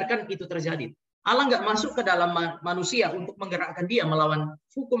membiarkan itu terjadi. Allah nggak masuk ke dalam manusia untuk menggerakkan dia melawan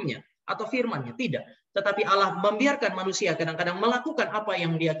hukumnya atau firman-Nya, tidak. Tetapi Allah membiarkan manusia kadang-kadang melakukan apa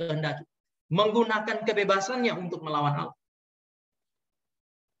yang dia kehendaki, menggunakan kebebasannya untuk melawan Allah.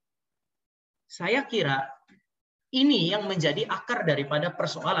 Saya kira ini yang menjadi akar daripada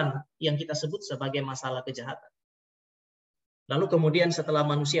persoalan yang kita sebut sebagai masalah kejahatan. Lalu kemudian setelah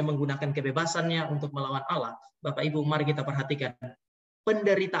manusia menggunakan kebebasannya untuk melawan Allah, Bapak Ibu, mari kita perhatikan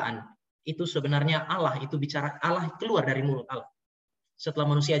penderitaan itu sebenarnya Allah itu bicara, Allah keluar dari mulut Allah. Setelah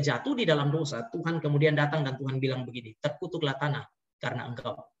manusia jatuh di dalam dosa, Tuhan kemudian datang dan Tuhan bilang begini, terkutuklah tanah karena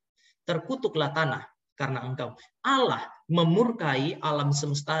engkau. Terkutuklah tanah karena engkau. Allah memurkai alam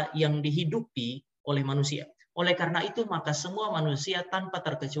semesta yang dihidupi oleh manusia. Oleh karena itu, maka semua manusia tanpa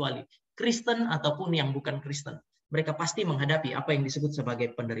terkecuali, Kristen ataupun yang bukan Kristen, mereka pasti menghadapi apa yang disebut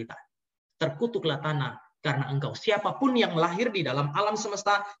sebagai penderitaan. Terkutuklah tanah karena engkau. Siapapun yang lahir di dalam alam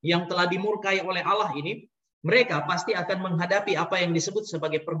semesta yang telah dimurkai oleh Allah ini, mereka pasti akan menghadapi apa yang disebut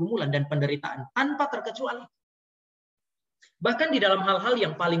sebagai pergumulan dan penderitaan tanpa terkecuali. Bahkan di dalam hal-hal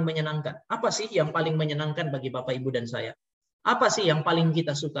yang paling menyenangkan. Apa sih yang paling menyenangkan bagi Bapak, Ibu, dan saya? Apa sih yang paling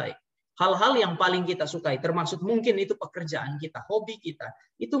kita sukai? Hal-hal yang paling kita sukai, termasuk mungkin itu pekerjaan kita, hobi kita,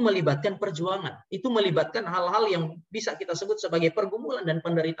 itu melibatkan perjuangan. Itu melibatkan hal-hal yang bisa kita sebut sebagai pergumulan dan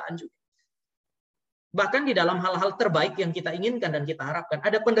penderitaan juga. Bahkan di dalam hal-hal terbaik yang kita inginkan dan kita harapkan,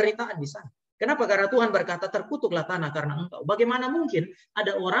 ada penderitaan di sana. Kenapa? Karena Tuhan berkata, terkutuklah tanah karena engkau. Bagaimana mungkin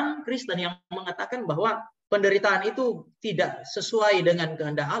ada orang Kristen yang mengatakan bahwa penderitaan itu tidak sesuai dengan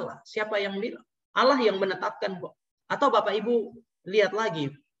kehendak Allah? Siapa yang bilang? Allah yang menetapkan kok. Atau Bapak Ibu lihat lagi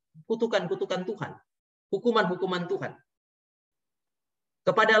kutukan-kutukan Tuhan, hukuman-hukuman Tuhan.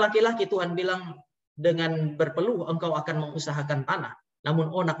 Kepada laki-laki Tuhan bilang, dengan berpeluh engkau akan mengusahakan tanah, namun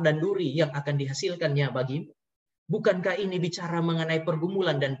onak dan duri yang akan dihasilkannya bagimu. Bukankah ini bicara mengenai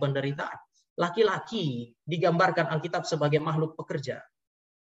pergumulan dan penderitaan? Laki-laki digambarkan Alkitab sebagai makhluk pekerja.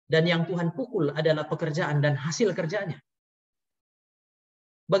 Dan yang Tuhan pukul adalah pekerjaan dan hasil kerjanya.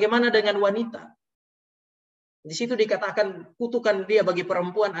 Bagaimana dengan wanita? Di situ dikatakan kutukan dia bagi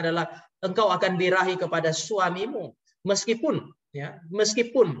perempuan adalah engkau akan birahi kepada suamimu.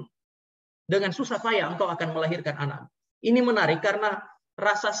 Meskipun dengan susah payah engkau akan melahirkan anak. Ini menarik karena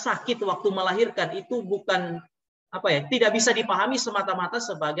rasa sakit waktu melahirkan itu bukan tidak bisa dipahami semata-mata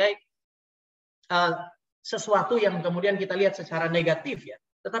sebagai sesuatu yang kemudian kita lihat secara negatif ya.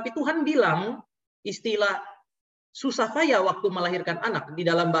 Tetapi Tuhan bilang istilah susah payah waktu melahirkan anak di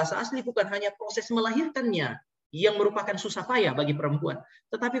dalam bahasa asli bukan hanya proses melahirkannya yang merupakan susah payah bagi perempuan,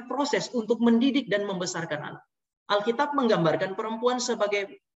 tetapi proses untuk mendidik dan membesarkan anak. Alkitab menggambarkan perempuan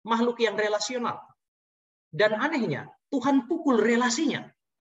sebagai makhluk yang relasional. Dan anehnya, Tuhan pukul relasinya.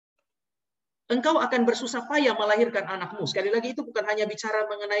 Engkau akan bersusah payah melahirkan anakmu. Sekali lagi itu bukan hanya bicara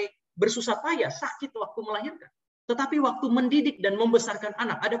mengenai bersusah payah, sakit waktu melahirkan. Tetapi waktu mendidik dan membesarkan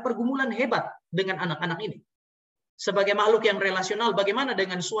anak, ada pergumulan hebat dengan anak-anak ini. Sebagai makhluk yang relasional, bagaimana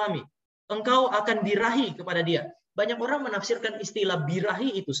dengan suami? Engkau akan birahi kepada dia. Banyak orang menafsirkan istilah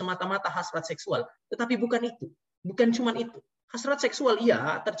birahi itu semata-mata hasrat seksual. Tetapi bukan itu. Bukan cuma itu. Hasrat seksual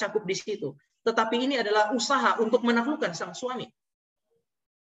iya tercakup di situ. Tetapi ini adalah usaha untuk menaklukkan sang suami.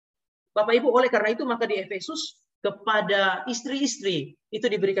 Bapak Ibu, oleh karena itu maka di Efesus kepada istri-istri itu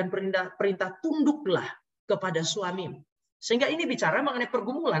diberikan perintah tunduklah kepada suami. Sehingga ini bicara mengenai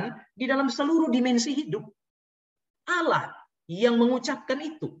pergumulan di dalam seluruh dimensi hidup. Allah yang mengucapkan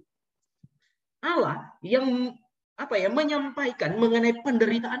itu. Allah yang menyampaikan mengenai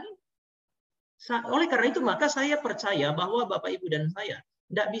penderitaan ini. Oleh karena itu maka saya percaya bahwa Bapak Ibu dan saya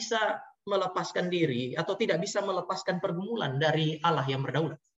tidak bisa melepaskan diri atau tidak bisa melepaskan pergumulan dari Allah yang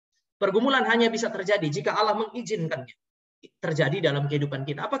berdaulat. Pergumulan hanya bisa terjadi jika Allah mengizinkannya terjadi dalam kehidupan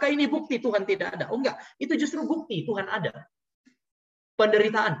kita. Apakah ini bukti Tuhan tidak ada? Oh enggak, itu justru bukti Tuhan ada.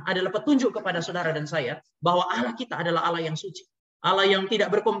 Penderitaan adalah petunjuk kepada saudara dan saya bahwa Allah kita adalah Allah yang suci. Allah yang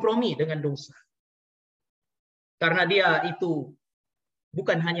tidak berkompromi dengan dosa. Karena dia itu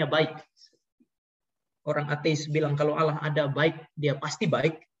bukan hanya baik. Orang ateis bilang kalau Allah ada baik, dia pasti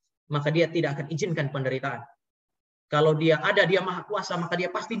baik, maka dia tidak akan izinkan penderitaan. Kalau dia ada, dia maha kuasa, maka dia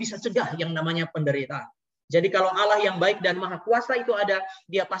pasti bisa cegah yang namanya penderitaan. Jadi kalau Allah yang baik dan maha kuasa itu ada,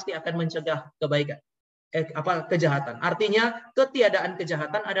 dia pasti akan mencegah kejahatan. Artinya ketiadaan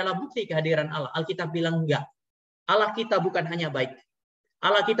kejahatan adalah bukti kehadiran Allah. Alkitab bilang enggak. Allah kita bukan hanya baik.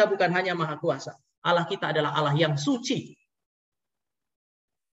 Allah kita bukan hanya maha kuasa. Allah kita adalah Allah yang suci.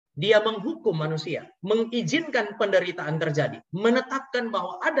 Dia menghukum manusia, mengizinkan penderitaan terjadi, menetapkan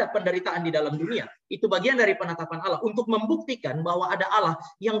bahwa ada penderitaan di dalam dunia. Itu bagian dari penetapan Allah untuk membuktikan bahwa ada Allah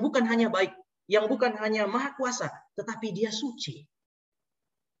yang bukan hanya baik, yang bukan hanya maha kuasa, tetapi dia suci.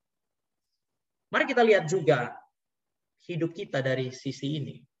 Mari kita lihat juga hidup kita dari sisi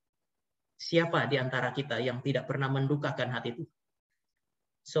ini. Siapa di antara kita yang tidak pernah mendukakan hati Tuhan?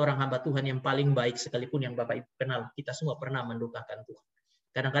 Seorang hamba Tuhan yang paling baik sekalipun yang Bapak Ibu kenal, kita semua pernah mendukakan Tuhan.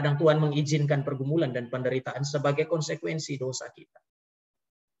 Kadang-kadang Tuhan mengizinkan pergumulan dan penderitaan sebagai konsekuensi dosa kita.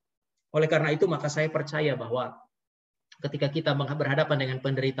 Oleh karena itu, maka saya percaya bahwa ketika kita berhadapan dengan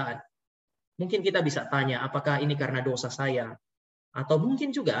penderitaan, mungkin kita bisa tanya, apakah ini karena dosa saya? Atau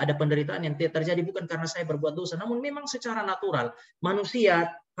mungkin juga ada penderitaan yang terjadi bukan karena saya berbuat dosa, namun memang secara natural,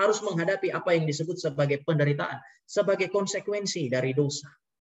 manusia harus menghadapi apa yang disebut sebagai penderitaan, sebagai konsekuensi dari dosa.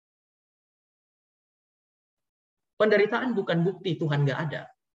 Penderitaan bukan bukti Tuhan nggak ada.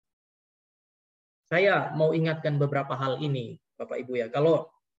 Saya mau ingatkan beberapa hal ini, Bapak Ibu ya. Kalau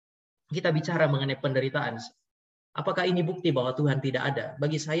kita bicara mengenai penderitaan, apakah ini bukti bahwa Tuhan tidak ada?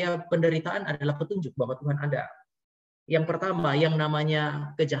 Bagi saya penderitaan adalah petunjuk bahwa Tuhan ada. Yang pertama, yang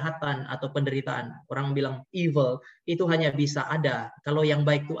namanya kejahatan atau penderitaan. Orang bilang evil, itu hanya bisa ada kalau yang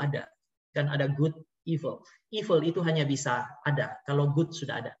baik itu ada. Kan ada good, evil. Evil itu hanya bisa ada kalau good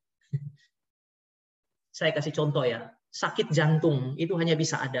sudah ada. Saya kasih contoh ya, sakit jantung itu hanya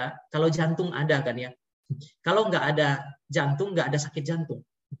bisa ada kalau jantung ada kan ya. Kalau nggak ada jantung, nggak ada sakit jantung.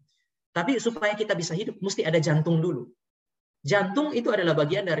 Tapi supaya kita bisa hidup, mesti ada jantung dulu. Jantung itu adalah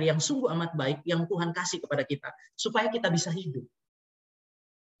bagian dari yang sungguh amat baik yang Tuhan kasih kepada kita supaya kita bisa hidup.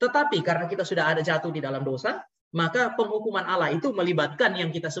 Tetapi karena kita sudah ada jatuh di dalam dosa, maka penghukuman Allah itu melibatkan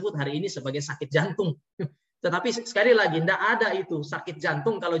yang kita sebut hari ini sebagai sakit jantung. Tetapi sekali lagi, tidak ada itu sakit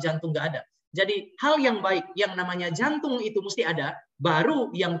jantung kalau jantung nggak ada. Jadi hal yang baik, yang namanya jantung itu mesti ada,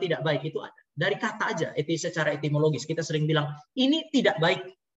 baru yang tidak baik itu ada. Dari kata aja, secara etimologis, kita sering bilang, ini tidak baik.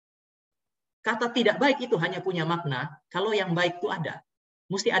 Kata tidak baik itu hanya punya makna, kalau yang baik itu ada.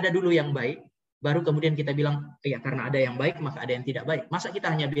 Mesti ada dulu yang baik, baru kemudian kita bilang, ya karena ada yang baik, maka ada yang tidak baik. Masa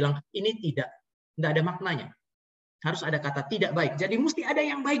kita hanya bilang, ini tidak. Nggak ada maknanya. Harus ada kata tidak baik. Jadi mesti ada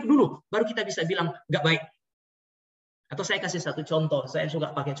yang baik dulu, baru kita bisa bilang nggak baik. Atau saya kasih satu contoh, saya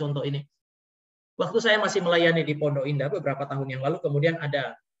suka pakai contoh ini. Waktu saya masih melayani di Pondok Indah beberapa tahun yang lalu, kemudian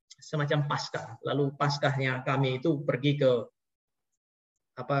ada semacam Paskah. Lalu Paskahnya kami itu pergi ke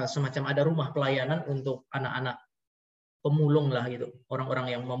semacam ada rumah pelayanan untuk anak-anak pemulung lah gitu,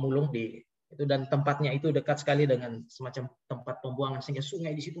 orang-orang yang memulung di itu, dan tempatnya itu dekat sekali dengan semacam tempat pembuangan sehingga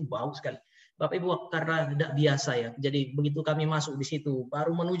sungai di situ bau sekali. Bapak Ibu, karena tidak biasa ya, jadi begitu kami masuk di situ,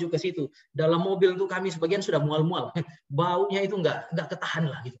 baru menuju ke situ, dalam mobil tuh kami sebagian sudah mual-mual, baunya itu nggak ketahan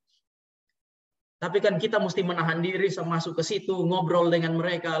lah gitu. Tapi kan kita mesti menahan diri masuk ke situ, ngobrol dengan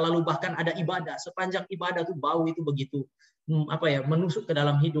mereka, lalu bahkan ada ibadah. Sepanjang ibadah tuh bau itu begitu menusuk ke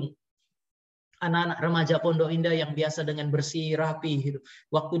dalam hidung. Anak-anak remaja Pondok Indah yang biasa dengan bersih, rapi, gitu.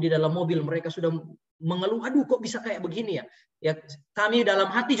 Waktu di dalam mobil mereka sudah mengeluh, aduh kok bisa kayak begini ya. Ya kami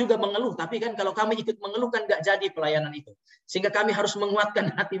dalam hati juga mengeluh, tapi kan kalau kami ikut mengeluh kan nggak jadi pelayanan itu. Sehingga kami harus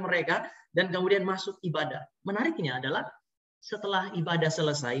menguatkan hati mereka dan kemudian masuk ibadah. Menariknya adalah setelah ibadah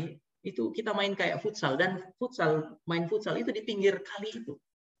selesai, itu kita main kayak futsal, dan main futsal itu di pinggir kali itu.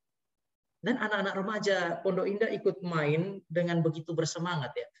 Dan anak-anak remaja Pondok Indah ikut main dengan begitu bersemangat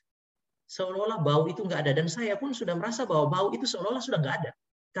ya. Seolah-olah bau itu nggak ada, dan saya pun sudah merasa bahwa bau itu seolah-olah sudah nggak ada.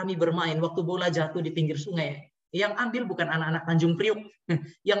 Kami bermain, waktu bola jatuh di pinggir sungai, yang ambil bukan anak-anak Tanjung Priok,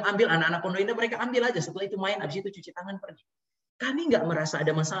 yang ambil anak-anak Pondok Indah, mereka ambil aja, setelah itu main, habis itu cuci tangan pergi. Kami nggak merasa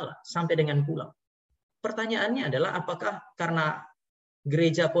ada masalah sampai dengan pulang. Pertanyaannya adalah apakah karena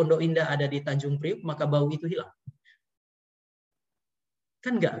gereja Pondok Indah ada di Tanjung Priok maka bau itu hilang?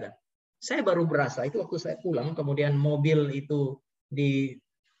 Kan enggak kan? Saya baru berasa itu waktu saya pulang, kemudian mobil itu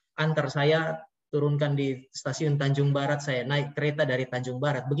antar saya, turunkan di stasiun Tanjung Barat, saya naik kereta dari Tanjung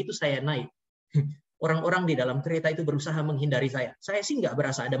Barat. Begitu saya naik, orang-orang di dalam kereta itu berusaha menghindari saya. Saya sih nggak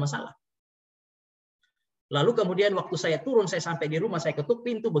berasa ada masalah. Lalu kemudian waktu saya turun, saya sampai di rumah, saya ketuk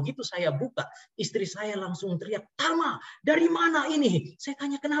pintu. Begitu saya buka, istri saya langsung teriak, "Tama, dari mana ini?" Saya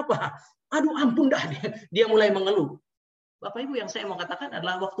tanya, "Kenapa?" "Aduh ampun dah." Dia mulai mengeluh. Bapak Ibu, yang saya mau katakan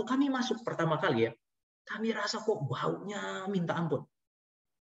adalah waktu kami masuk pertama kali ya, kami rasa kok baunya minta ampun.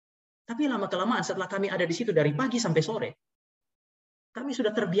 Tapi lama-kelamaan setelah kami ada di situ dari pagi sampai sore, kami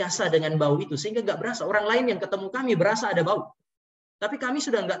sudah terbiasa dengan bau itu, sehingga nggak berasa. Orang lain yang ketemu kami berasa ada bau. Tapi kami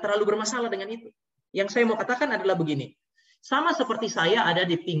sudah nggak terlalu bermasalah dengan itu. Yang saya mau katakan adalah begini. Sama seperti saya ada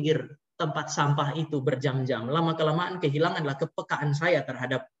di pinggir tempat sampah itu berjam-jam. Lama-kelamaan kehilanganlah kepekaan saya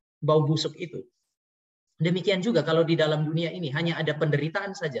terhadap bau busuk itu. Demikian juga kalau di dalam dunia ini hanya ada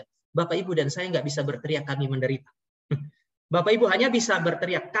penderitaan saja. Bapak Ibu dan saya nggak bisa berteriak kami menderita. Bapak Ibu hanya bisa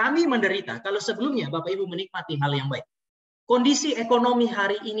berteriak kami menderita kalau sebelumnya Bapak Ibu menikmati hal yang baik. Kondisi ekonomi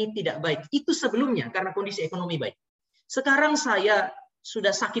hari ini tidak baik. Itu sebelumnya karena kondisi ekonomi baik. Sekarang saya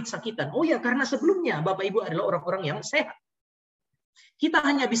sudah sakit-sakitan. Oh ya, karena sebelumnya Bapak Ibu adalah orang-orang yang sehat. Kita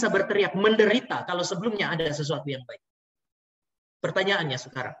hanya bisa berteriak menderita kalau sebelumnya ada sesuatu yang baik. Pertanyaannya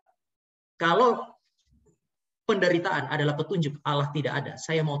sekarang, kalau penderitaan adalah petunjuk Allah tidak ada,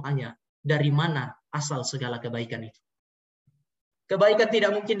 saya mau tanya, dari mana asal segala kebaikan itu? Kebaikan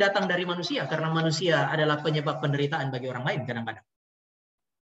tidak mungkin datang dari manusia, karena manusia adalah penyebab penderitaan bagi orang lain kadang-kadang.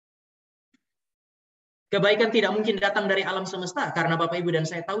 Kebaikan tidak mungkin datang dari alam semesta, karena Bapak Ibu dan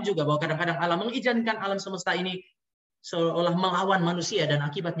saya tahu juga bahwa kadang-kadang Allah mengizinkan alam semesta ini seolah melawan manusia dan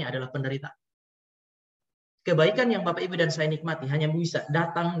akibatnya adalah penderitaan. Kebaikan yang Bapak Ibu dan saya nikmati hanya bisa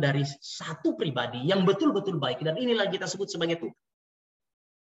datang dari satu pribadi yang betul-betul baik, dan inilah kita sebut sebagai Tuhan.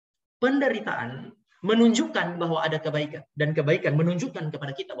 Penderitaan menunjukkan bahwa ada kebaikan, dan kebaikan menunjukkan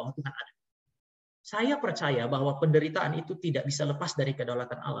kepada kita bahwa Tuhan ada. Saya percaya bahwa penderitaan itu tidak bisa lepas dari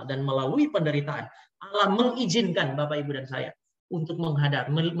kedaulatan Allah, dan melalui penderitaan Allah mengizinkan Bapak Ibu dan saya untuk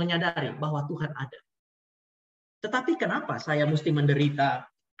menyadari bahwa Tuhan ada. Tetapi kenapa saya mesti menderita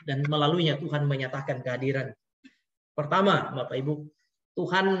dan melaluinya Tuhan menyatakan kehadiran? Pertama, Bapak Ibu,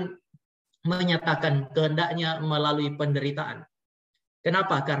 Tuhan menyatakan kehendaknya melalui penderitaan.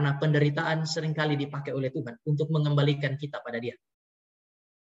 Kenapa? Karena penderitaan seringkali dipakai oleh Tuhan untuk mengembalikan kita pada Dia.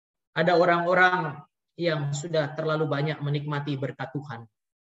 Ada orang-orang yang sudah terlalu banyak menikmati berkat Tuhan,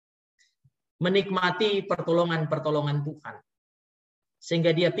 menikmati pertolongan-pertolongan Tuhan.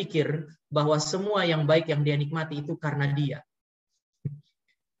 Sehingga dia pikir bahwa semua yang baik yang dia nikmati itu karena dia.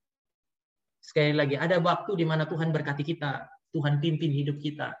 Sekali lagi, ada waktu di mana Tuhan berkati kita, Tuhan pimpin hidup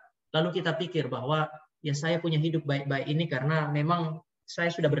kita. Lalu kita pikir bahwa ya saya punya hidup baik-baik ini karena memang saya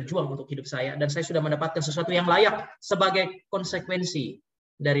sudah berjuang untuk hidup saya dan saya sudah mendapatkan sesuatu yang layak sebagai konsekuensi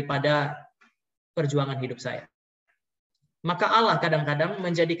daripada perjuangan hidup saya. Maka Allah kadang-kadang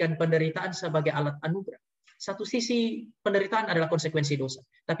menjadikan penderitaan sebagai alat anugerah. Satu sisi penderitaan adalah konsekuensi dosa.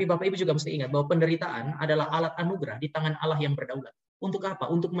 Tapi Bapak Ibu juga mesti ingat bahwa penderitaan adalah alat anugerah di tangan Allah yang berdaulat. Untuk apa?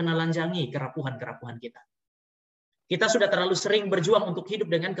 Untuk menelanjangi kerapuhan-kerapuhan kita. Kita sudah terlalu sering berjuang untuk hidup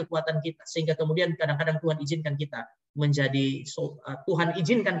dengan kekuatan kita. Sehingga kemudian kadang-kadang Tuhan izinkan kita menjadi, Tuhan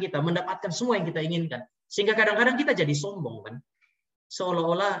izinkan kita mendapatkan semua yang kita inginkan. Sehingga kadang-kadang kita jadi sombong, kan?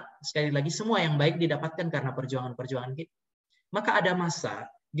 Seolah-olah sekali lagi semua yang baik didapatkan karena perjuangan-perjuangan kita. Maka ada masa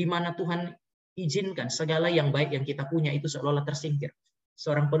di mana Tuhan izinkan segala yang baik yang kita punya itu seolah-olah tersingkir.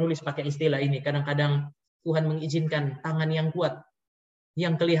 Seorang penulis pakai istilah ini, kadang-kadang Tuhan mengizinkan tangan yang kuat,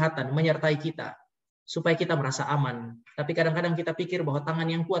 yang kelihatan menyertai kita, supaya kita merasa aman. Tapi kadang-kadang kita pikir bahwa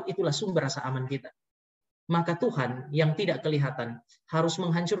tangan yang kuat itulah sumber rasa aman kita. Maka Tuhan yang tidak kelihatan harus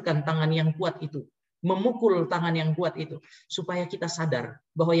menghancurkan tangan yang kuat itu, memukul tangan yang kuat itu, supaya kita sadar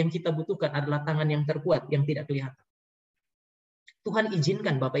bahwa yang kita butuhkan adalah tangan yang terkuat, yang tidak kelihatan. Tuhan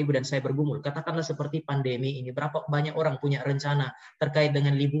izinkan Bapak Ibu dan saya bergumul. Katakanlah seperti pandemi ini, berapa banyak orang punya rencana terkait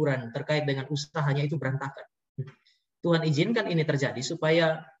dengan liburan, terkait dengan usahanya itu berantakan. Tuhan izinkan ini terjadi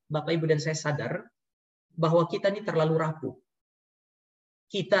supaya Bapak Ibu dan saya sadar bahwa kita ini terlalu rapuh.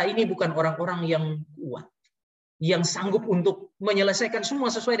 Kita ini bukan orang-orang yang kuat, yang sanggup untuk menyelesaikan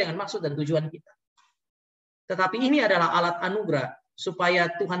semua sesuai dengan maksud dan tujuan kita. Tetapi ini adalah alat anugerah supaya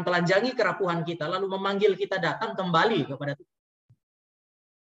Tuhan telanjangi kerapuhan kita, lalu memanggil kita datang kembali kepada Tuhan.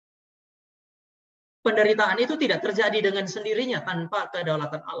 Penderitaan itu tidak terjadi dengan sendirinya tanpa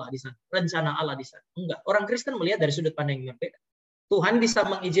kedaulatan Allah di sana, rencana Allah di sana. Enggak. Orang Kristen melihat dari sudut pandang yang berbeda. Tuhan bisa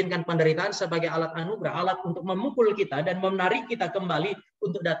mengizinkan penderitaan sebagai alat anugerah, alat untuk memukul kita dan menarik kita kembali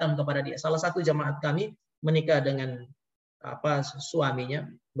untuk datang kepada Dia. Salah satu jemaat kami menikah dengan suaminya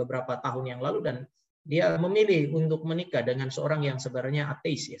beberapa tahun yang lalu dan dia memilih untuk menikah dengan seorang yang sebenarnya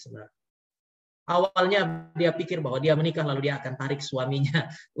ateis ya sebenarnya. Awalnya dia pikir bahwa dia menikah lalu dia akan tarik suaminya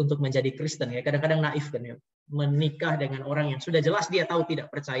untuk menjadi Kristen ya. Kadang-kadang naif kan ya. Menikah dengan orang yang sudah jelas dia tahu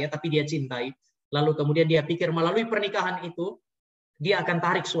tidak percaya tapi dia cintai. Lalu kemudian dia pikir melalui pernikahan itu dia akan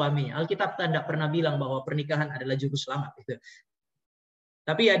tarik suaminya. Alkitab tidak pernah bilang bahwa pernikahan adalah juru selamat gitu.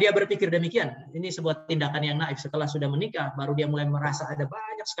 Tapi ya dia berpikir demikian. Ini sebuah tindakan yang naif. Setelah sudah menikah baru dia mulai merasa ada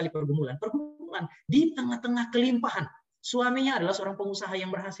banyak sekali pergumulan. Pergumulan di tengah-tengah kelimpahan. Suaminya adalah seorang pengusaha yang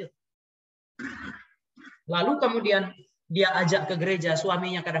berhasil. Lalu kemudian dia ajak ke gereja,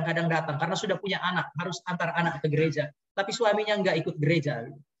 suaminya kadang-kadang datang karena sudah punya anak, harus antar anak ke gereja. Tapi suaminya nggak ikut gereja.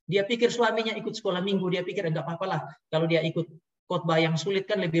 Dia pikir suaminya ikut sekolah minggu, dia pikir enggak apa-apalah kalau dia ikut khotbah yang sulit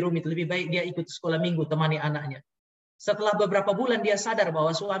kan lebih rumit, lebih baik dia ikut sekolah minggu temani anaknya. Setelah beberapa bulan dia sadar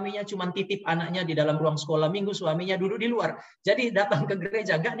bahwa suaminya cuma titip anaknya di dalam ruang sekolah minggu, suaminya duduk di luar. Jadi datang ke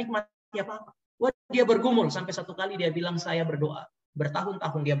gereja nggak nikmati apa-apa. Wah, dia bergumul sampai satu kali dia bilang saya berdoa.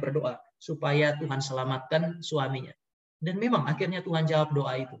 Bertahun-tahun dia berdoa supaya Tuhan selamatkan suaminya. Dan memang akhirnya Tuhan jawab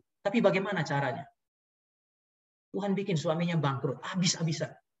doa itu. Tapi bagaimana caranya? Tuhan bikin suaminya bangkrut, habis-habisan.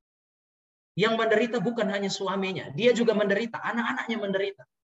 Yang menderita bukan hanya suaminya, dia juga menderita, anak-anaknya menderita.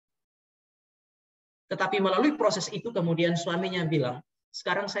 Tetapi melalui proses itu kemudian suaminya bilang,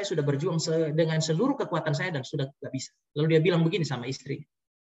 sekarang saya sudah berjuang dengan seluruh kekuatan saya dan sudah tidak bisa. Lalu dia bilang begini sama istrinya.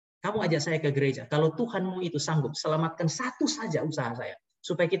 Kamu ajak saya ke gereja. Kalau Tuhanmu itu sanggup, selamatkan satu saja usaha saya.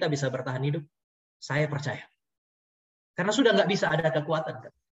 Supaya kita bisa bertahan hidup. Saya percaya. Karena sudah nggak bisa ada kekuatan.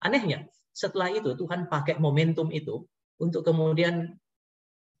 Anehnya, setelah itu Tuhan pakai momentum itu untuk kemudian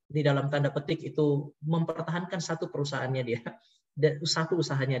di dalam tanda petik itu mempertahankan satu perusahaannya dia. Satu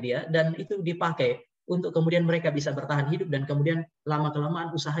usahanya dia. Dan itu dipakai untuk kemudian mereka bisa bertahan hidup dan kemudian lama-kelamaan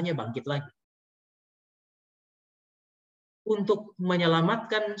usahanya bangkit lagi. Untuk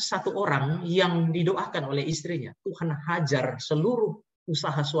menyelamatkan satu orang yang didoakan oleh istrinya. Tuhan hajar seluruh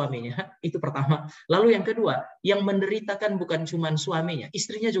usaha suaminya. Itu pertama. Lalu yang kedua, yang menderitakan bukan cuma suaminya.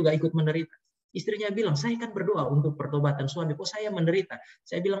 Istrinya juga ikut menderita. Istrinya bilang, saya kan berdoa untuk pertobatan suami. Kok saya menderita?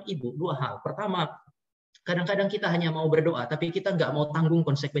 Saya bilang, ibu, dua hal. Pertama, kadang-kadang kita hanya mau berdoa, tapi kita nggak mau tanggung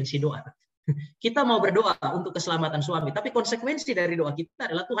konsekuensi doa. Kita mau berdoa untuk keselamatan suami, tapi konsekuensi dari doa kita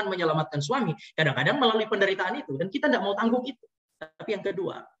adalah Tuhan menyelamatkan suami. Kadang-kadang melalui penderitaan itu, dan kita tidak mau tanggung itu. Tapi yang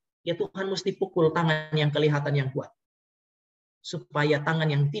kedua, ya Tuhan mesti pukul tangan yang kelihatan yang kuat. Supaya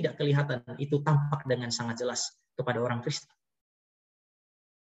tangan yang tidak kelihatan itu tampak dengan sangat jelas kepada orang Kristen.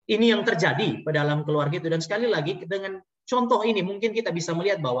 Ini yang terjadi pada dalam keluarga itu. Dan sekali lagi dengan contoh ini mungkin kita bisa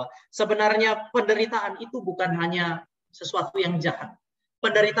melihat bahwa sebenarnya penderitaan itu bukan hanya sesuatu yang jahat.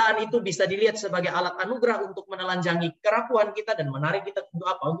 Penderitaan itu bisa dilihat sebagai alat anugerah untuk menelanjangi kerapuhan kita dan menarik kita untuk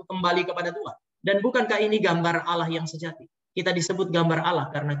apa? Untuk kembali kepada Tuhan. Dan bukankah ini gambar Allah yang sejati? Kita disebut gambar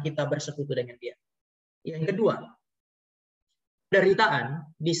Allah karena kita bersekutu dengan Dia. Yang kedua,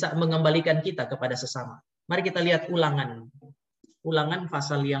 penderitaan bisa mengembalikan kita kepada sesama. Mari kita lihat Ulangan. Ulangan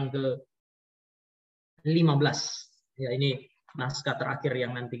pasal yang ke-15. Ya, ini naskah terakhir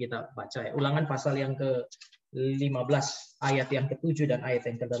yang nanti kita baca ya. Ulangan pasal yang ke-15 ayat yang ke-7 dan ayat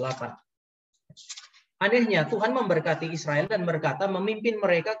yang ke-8. Anehnya Tuhan memberkati Israel dan berkata memimpin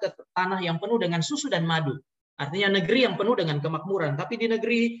mereka ke tanah yang penuh dengan susu dan madu. Artinya negeri yang penuh dengan kemakmuran, tapi di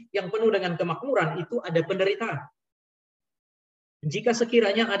negeri yang penuh dengan kemakmuran itu ada penderitaan. Jika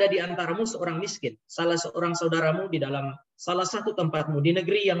sekiranya ada di antaramu seorang miskin, salah seorang saudaramu di dalam salah satu tempatmu di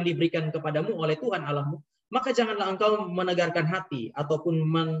negeri yang diberikan kepadamu oleh Tuhan Allahmu, maka janganlah engkau menegarkan hati ataupun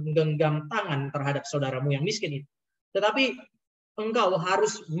menggenggam tangan terhadap saudaramu yang miskin itu. Tetapi engkau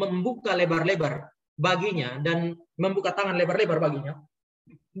harus membuka lebar-lebar baginya dan membuka tangan lebar-lebar baginya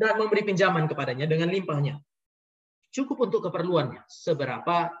dan memberi pinjaman kepadanya dengan limpahnya. Cukup untuk keperluannya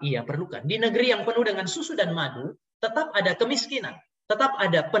seberapa ia perlukan. Di negeri yang penuh dengan susu dan madu, tetap ada kemiskinan, tetap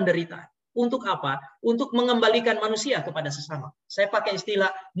ada penderitaan. Untuk apa? Untuk mengembalikan manusia kepada sesama. Saya pakai istilah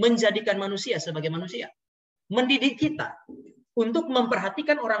menjadikan manusia sebagai manusia. Mendidik kita untuk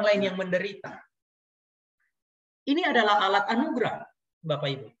memperhatikan orang lain yang menderita. Ini adalah alat anugerah, Bapak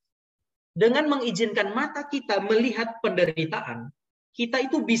Ibu. Dengan mengizinkan mata kita melihat penderitaan, kita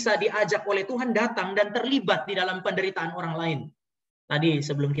itu bisa diajak oleh Tuhan datang dan terlibat di dalam penderitaan orang lain. Tadi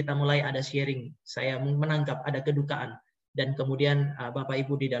sebelum kita mulai ada sharing, saya menangkap ada kedukaan. Dan kemudian Bapak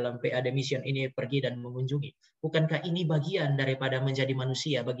Ibu di dalam PAD Mission ini pergi dan mengunjungi. Bukankah ini bagian daripada menjadi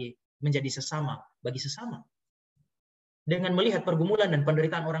manusia menjadi sesama bagi sesama? Dengan melihat pergumulan dan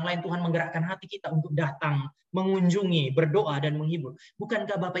penderitaan orang lain, Tuhan menggerakkan hati kita untuk datang, mengunjungi, berdoa, dan menghibur.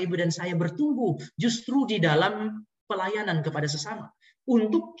 Bukankah Bapak, Ibu, dan saya bertumbuh justru di dalam pelayanan kepada sesama?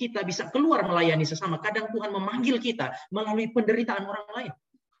 Untuk kita bisa keluar melayani sesama, kadang Tuhan memanggil kita melalui penderitaan orang lain.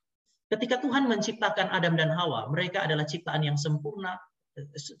 Ketika Tuhan menciptakan Adam dan Hawa, mereka adalah ciptaan yang sempurna,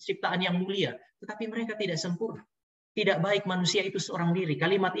 ciptaan yang mulia, tetapi mereka tidak sempurna. Tidak baik manusia itu seorang diri.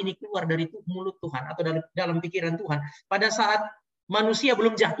 Kalimat ini keluar dari mulut Tuhan atau dalam pikiran Tuhan pada saat manusia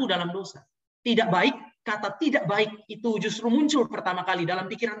belum jatuh dalam dosa. Tidak baik, kata tidak baik itu justru muncul pertama kali dalam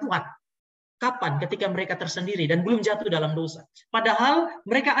pikiran Tuhan. Kapan? Ketika mereka tersendiri dan belum jatuh dalam dosa. Padahal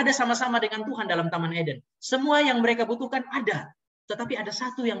mereka ada sama-sama dengan Tuhan dalam Taman Eden. Semua yang mereka butuhkan ada. Tetapi ada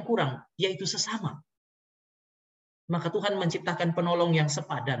satu yang kurang, yaitu sesama. Maka Tuhan menciptakan penolong yang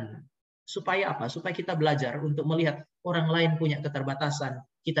sepadan. Supaya apa? Supaya kita belajar untuk melihat orang lain punya keterbatasan,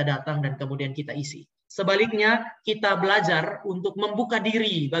 kita datang dan kemudian kita isi. Sebaliknya, kita belajar untuk membuka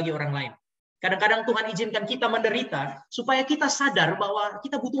diri bagi orang lain. Kadang-kadang Tuhan izinkan kita menderita supaya kita sadar bahwa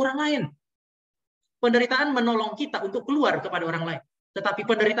kita butuh orang lain. Penderitaan menolong kita untuk keluar kepada orang lain. Tetapi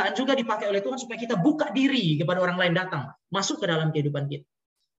penderitaan juga dipakai oleh Tuhan supaya kita buka diri kepada orang lain datang, masuk ke dalam kehidupan kita.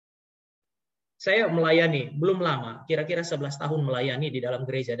 Saya melayani belum lama, kira-kira 11 tahun melayani di dalam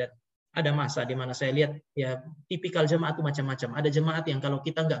gereja, dan ada masa di mana saya lihat ya tipikal jemaat itu macam-macam. Ada jemaat yang kalau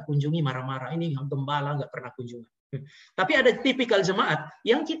kita nggak kunjungi marah-marah, ini gembala nggak pernah kunjungan. Tapi ada tipikal jemaat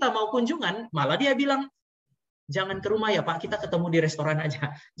yang kita mau kunjungan, malah dia bilang, jangan ke rumah ya Pak, kita ketemu di restoran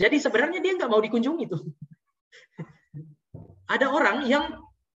aja. Jadi sebenarnya dia nggak mau dikunjungi tuh. Ada orang yang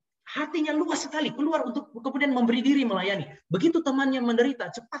hatinya luas sekali, keluar untuk kemudian memberi diri melayani. Begitu temannya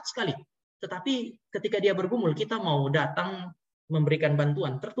menderita, cepat sekali. Tetapi ketika dia bergumul, kita mau datang memberikan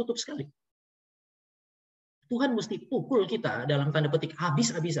bantuan, tertutup sekali. Tuhan mesti pukul kita dalam tanda petik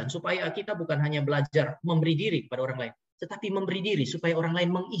habis-habisan supaya kita bukan hanya belajar memberi diri kepada orang lain, tetapi memberi diri supaya orang lain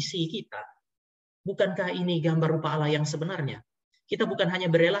mengisi kita. Bukankah ini gambar rupa Allah yang sebenarnya? Kita bukan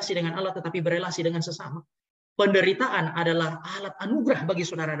hanya berelasi dengan Allah, tetapi berelasi dengan sesama. Penderitaan adalah alat anugerah bagi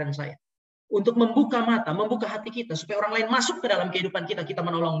saudara dan saya untuk membuka mata, membuka hati kita supaya orang lain masuk ke dalam kehidupan kita, kita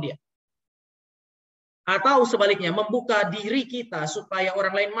menolong dia. Atau sebaliknya, membuka diri kita supaya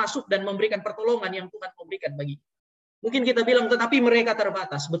orang lain masuk dan memberikan pertolongan yang Tuhan memberikan bagi kita. Mungkin kita bilang, tetapi mereka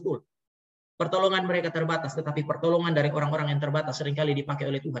terbatas. Betul. Pertolongan mereka terbatas, tetapi pertolongan dari orang-orang yang terbatas seringkali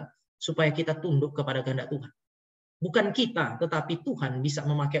dipakai oleh Tuhan supaya kita tunduk kepada kehendak Tuhan. Bukan kita, tetapi Tuhan bisa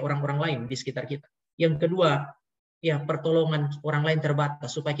memakai orang-orang lain di sekitar kita. Yang kedua, ya pertolongan orang lain terbatas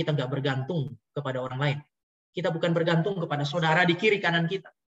supaya kita nggak bergantung kepada orang lain. Kita bukan bergantung kepada saudara di kiri kanan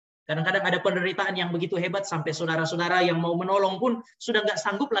kita. Kadang-kadang ada penderitaan yang begitu hebat sampai saudara-saudara yang mau menolong pun sudah nggak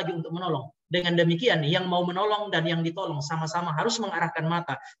sanggup lagi untuk menolong. Dengan demikian, yang mau menolong dan yang ditolong sama-sama harus mengarahkan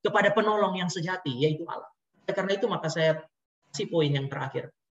mata kepada penolong yang sejati, yaitu Allah. Karena itu maka saya kasih poin yang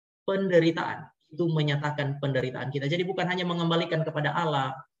terakhir. Penderitaan itu menyatakan penderitaan kita. Jadi bukan hanya mengembalikan kepada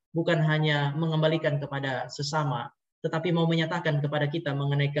Allah, bukan hanya mengembalikan kepada sesama, tetapi mau menyatakan kepada kita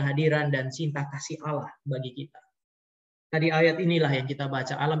mengenai kehadiran dan cinta kasih Allah bagi kita. Tadi ayat inilah yang kita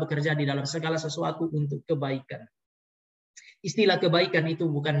baca, Allah bekerja di dalam segala sesuatu untuk kebaikan. Istilah kebaikan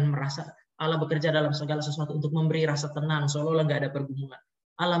itu bukan merasa Allah bekerja dalam segala sesuatu untuk memberi rasa tenang, seolah-olah nggak ada pergumulan.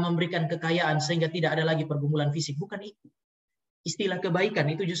 Allah memberikan kekayaan sehingga tidak ada lagi pergumulan fisik, bukan itu. Istilah kebaikan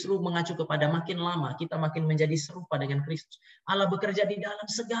itu justru mengacu kepada makin lama kita makin menjadi serupa dengan Kristus. Allah bekerja di dalam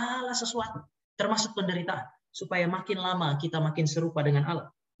segala sesuatu, termasuk penderitaan, supaya makin lama kita makin serupa dengan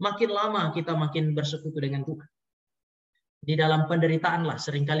Allah. Makin lama kita makin bersekutu dengan Tuhan. Di dalam penderitaanlah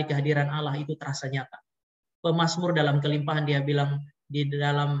seringkali kehadiran Allah itu terasa nyata. Pemazmur dalam kelimpahan dia bilang di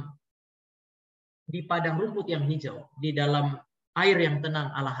padang rumput yang hijau, di dalam air yang tenang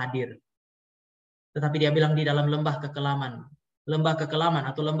Allah hadir. Tetapi dia bilang di dalam lembah kekelaman. Lembah kekelaman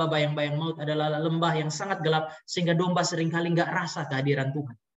atau lembah bayang-bayang maut adalah lembah yang sangat gelap sehingga domba seringkali nggak rasa kehadiran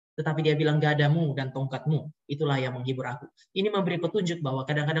Tuhan. Tetapi dia bilang gadamu dan tongkatmu, itulah yang menghibur aku. Ini memberi petunjuk bahwa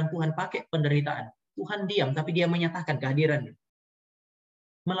kadang-kadang Tuhan pakai penderitaan. Tuhan diam, tapi dia menyatakan kehadirannya.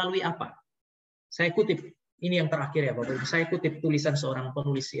 Melalui apa? Saya kutip, ini yang terakhir ya Bapak Ibu. Saya kutip tulisan seorang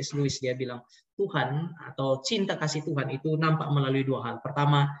penulis C.S. Lewis, dia bilang, Tuhan atau cinta kasih Tuhan itu nampak melalui dua hal.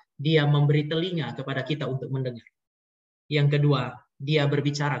 Pertama, dia memberi telinga kepada kita untuk mendengar. Yang kedua, dia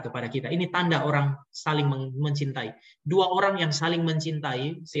berbicara kepada kita. Ini tanda orang saling mencintai. Dua orang yang saling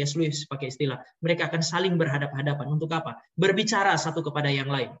mencintai, C.S. Lewis pakai istilah, mereka akan saling berhadap-hadapan. Untuk apa? Berbicara satu kepada yang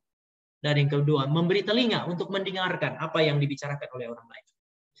lain. Dan yang kedua, memberi telinga untuk mendengarkan apa yang dibicarakan oleh orang lain.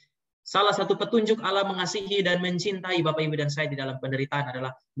 Salah satu petunjuk Allah mengasihi dan mencintai Bapak Ibu dan saya di dalam penderitaan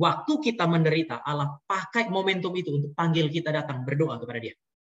adalah waktu kita menderita, Allah pakai momentum itu untuk panggil kita datang berdoa kepada Dia.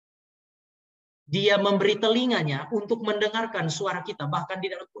 Dia memberi telinganya untuk mendengarkan suara kita, bahkan di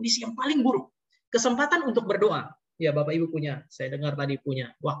dalam kondisi yang paling buruk. Kesempatan untuk berdoa. Ya Bapak Ibu punya, saya dengar tadi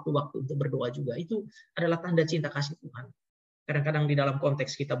punya waktu-waktu untuk berdoa juga. Itu adalah tanda cinta kasih Tuhan. Kadang-kadang di dalam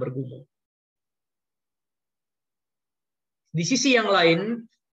konteks kita bergumul. Di sisi yang lain,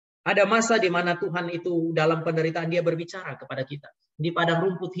 ada masa di mana Tuhan itu dalam penderitaan dia berbicara kepada kita. Di padang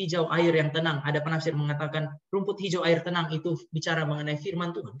rumput hijau air yang tenang, ada penafsir mengatakan rumput hijau air tenang itu bicara mengenai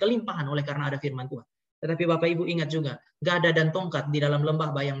firman Tuhan. Kelimpahan oleh karena ada firman Tuhan. Tetapi Bapak Ibu ingat juga, gada dan tongkat di dalam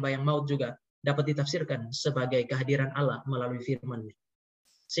lembah bayang-bayang maut juga dapat ditafsirkan sebagai kehadiran Allah melalui firman-Nya.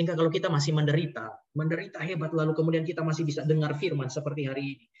 Sehingga kalau kita masih menderita hebat, lalu kemudian kita masih bisa dengar firman seperti hari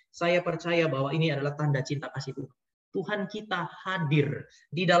ini. Saya percaya bahwa ini adalah tanda cinta kasih Tuhan. Tuhan kita hadir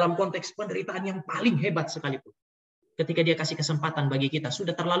di dalam konteks penderitaan yang paling hebat sekalipun. Ketika Dia kasih kesempatan bagi kita,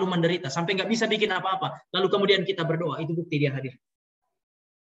 sudah terlalu menderita, sampai nggak bisa bikin apa-apa, lalu kemudian kita berdoa, itu bukti Dia hadir.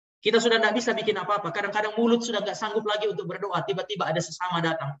 Kita sudah nggak bisa bikin apa-apa, kadang-kadang mulut sudah nggak sanggup lagi untuk berdoa, tiba-tiba ada sesama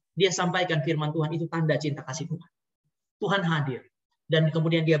datang, dia sampaikan firman Tuhan, itu tanda cinta kasih Tuhan. Tuhan hadir. Dan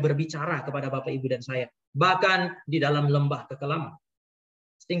kemudian Dia berbicara kepada Bapak, Ibu, dan saya. Bahkan di dalam lembah kekelaman.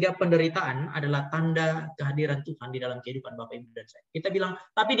 Sehingga penderitaan adalah tanda kehadiran Tuhan di dalam kehidupan Bapak, Ibu, dan saya. Kita bilang,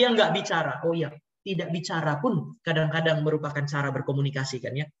 tapi Dia nggak bicara. Oh iya, tidak bicara pun kadang-kadang merupakan cara berkomunikasi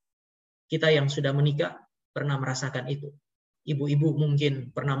kan ya. Kita yang sudah menikah pernah merasakan itu. Ibu-ibu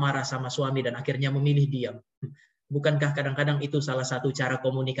mungkin pernah marah sama suami dan akhirnya memilih diam. Bukankah kadang-kadang itu salah satu cara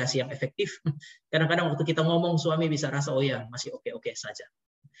komunikasi yang efektif? Kadang-kadang waktu kita ngomong, suami bisa rasa, oh ya, masih oke-oke saja.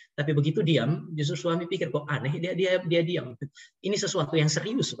 Tapi begitu diam, justru suami pikir, kok aneh, dia diam. Ini sesuatu yang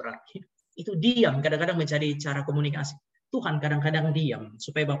serius berarti. Itu diam, kadang-kadang mencari cara komunikasi. Tuhan kadang-kadang diam,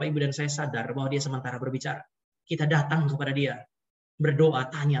 supaya Bapak, Ibu, dan saya sadar bahwa Dia sementara berbicara. Kita datang kepada Dia,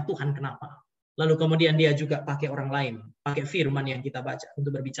 berdoa, tanya, Tuhan kenapa? Lalu kemudian Dia juga pakai orang lain, pakai firman yang kita baca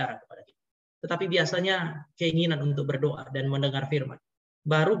untuk berbicara kepada kita. Tetapi biasanya keinginan untuk berdoa dan mendengar firman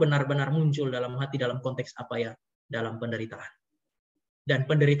baru benar-benar muncul dalam hati dalam konteks apa ya? Dalam penderitaan. Dan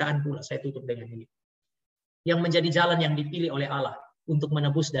penderitaan pula, saya tutup dengan ini, yang menjadi jalan yang dipilih oleh Allah untuk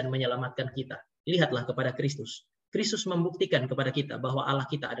menebus dan menyelamatkan kita. Lihatlah kepada Kristus. Kristus membuktikan kepada kita bahwa Allah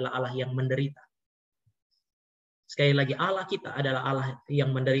kita adalah Allah yang menderita. Sekali lagi, Allah kita adalah Allah yang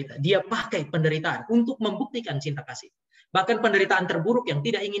menderita. Dia pakai penderitaan untuk membuktikan cinta kasih. Bahkan penderitaan terburuk yang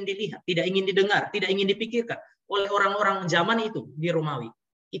tidak ingin dilihat, tidak ingin didengar, tidak ingin dipikirkan oleh orang-orang zaman itu di Romawi.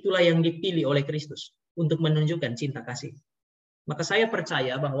 Itulah yang dipilih oleh Kristus untuk menunjukkan cinta kasih. Maka saya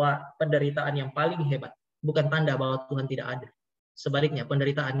percaya bahwa penderitaan yang paling hebat bukan tanda bahwa Tuhan tidak ada. Sebaliknya,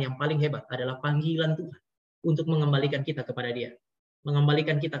 penderitaan yang paling hebat adalah panggilan Tuhan untuk mengembalikan kita kepada Dia.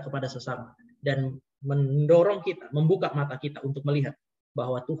 mengembalikan kita kepada sesama, dan mendorong kita, membuka mata kita untuk melihat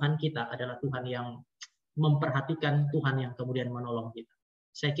bahwa Tuhan kita adalah Tuhan yang memperhatikan, Tuhan yang kemudian menolong kita.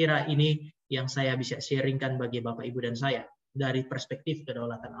 Saya kira ini yang saya bisa sharingkan bagi Bapak Ibu dan saya dari perspektif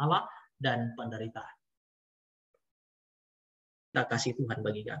kedaulatan Allah dan penderitaan. Kita kasih Tuhan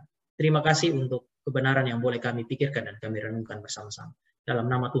bagi kami. Terima kasih untuk kebenaran yang boleh kami pikirkan dan kami renungkan bersama-sama. Dalam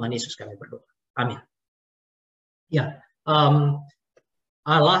nama Tuhan Yesus kami berdoa. Amin. Ya,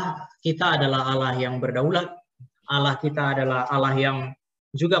 Allah kita adalah Allah yang berdaulat. Allah kita adalah Allah yang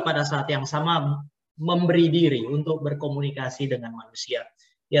juga pada saat yang sama memberi diri untuk berkomunikasi dengan manusia.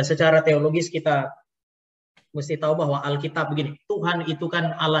 Ya, secara teologis kita mesti tahu bahwa Alkitab begini, Tuhan itu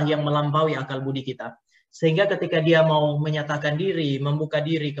kan Allah yang melampaui akal budi kita. Sehingga ketika dia mau menyatakan diri, membuka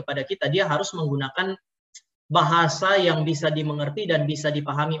diri kepada kita, dia harus menggunakan bahasa yang bisa dimengerti dan bisa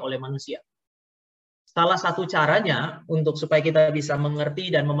dipahami oleh manusia. Salah satu caranya untuk supaya kita bisa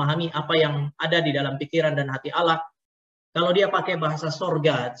mengerti dan memahami apa yang ada di dalam pikiran dan hati Allah, kalau dia pakai bahasa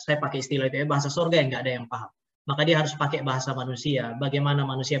sorga, saya pakai istilah itu ya, bahasa sorga yang nggak ada yang paham. Maka dia harus pakai bahasa manusia, bagaimana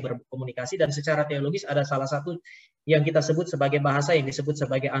manusia berkomunikasi, dan secara teologis ada salah satu yang kita sebut sebagai bahasa yang disebut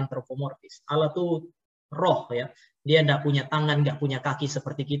sebagai antropomorfis. Allah tuh roh ya, dia tidak punya tangan, nggak punya kaki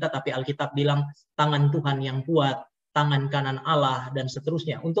seperti kita, tapi Alkitab bilang tangan Tuhan yang kuat, tangan kanan Allah, dan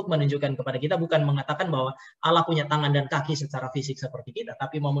seterusnya, untuk menunjukkan kepada kita, bukan mengatakan bahwa Allah punya tangan dan kaki secara fisik seperti kita,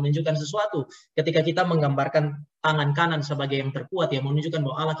 tapi mau menunjukkan sesuatu. Ketika kita menggambarkan tangan kanan sebagai yang terkuat, ya menunjukkan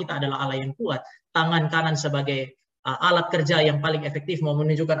bahwa Allah kita adalah Allah yang kuat, tangan kanan sebagai alat kerja yang paling efektif, mau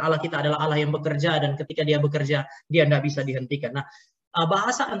menunjukkan Allah kita adalah Allah yang bekerja, dan ketika dia bekerja, dia tidak bisa dihentikan. Nah,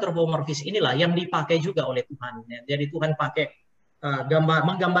 bahasa antropomorfis inilah yang dipakai juga oleh Tuhan. Jadi Tuhan pakai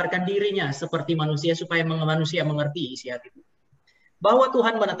menggambarkan dirinya seperti manusia supaya manusia mengerti isi hati Tuhan. Bahwa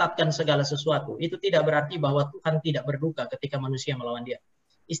Tuhan menetapkan segala sesuatu itu tidak berarti bahwa Tuhan tidak berduka ketika manusia melawan dia.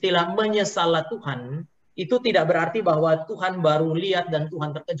 Istilah menyesallah Tuhan itu tidak berarti bahwa Tuhan baru lihat dan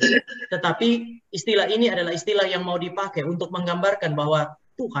Tuhan terkejut. Tetapi istilah ini adalah istilah yang mau dipakai untuk menggambarkan bahwa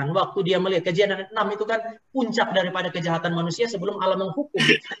Tuhan waktu dia melihat Kejadian 6 itu kan puncak daripada kejahatan manusia sebelum Allah menghukum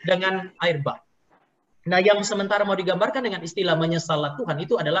dengan air bah. Nah, yang sementara mau digambarkan dengan istilah menyesallah Tuhan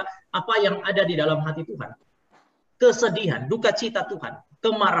itu adalah apa yang ada di dalam hati Tuhan. Kesedihan, duka cita Tuhan,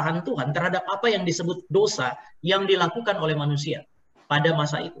 kemarahan Tuhan terhadap apa yang disebut dosa yang dilakukan oleh manusia pada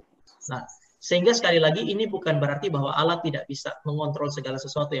masa itu. Nah, sehingga sekali lagi ini bukan berarti bahwa Allah tidak bisa mengontrol segala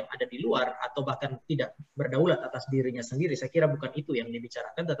sesuatu yang ada di luar atau bahkan tidak berdaulat atas dirinya sendiri. Saya kira bukan itu yang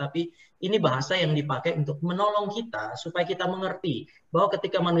dibicarakan, tetapi ini bahasa yang dipakai untuk menolong kita supaya kita mengerti bahwa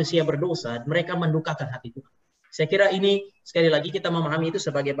ketika manusia berdosa, mereka mendukakan hati Tuhan. Saya kira ini sekali lagi kita memahami itu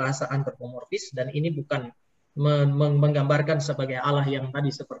sebagai bahasa antropomorfis, dan ini bukan menggambarkan sebagai Allah yang tadi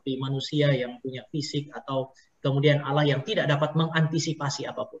seperti manusia yang punya fisik atau kemudian Allah yang tidak dapat mengantisipasi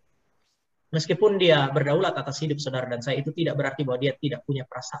apapun. Meskipun dia berdaulat atas hidup saudara dan saya, itu tidak berarti bahwa dia tidak punya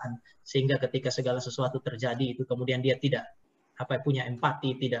perasaan, sehingga ketika segala sesuatu terjadi itu kemudian dia tidak punya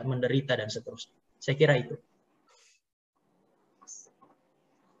empati, tidak menderita dan seterusnya. Saya kira itu.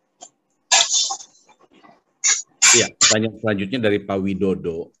 Ya, pertanyaan selanjutnya dari Pak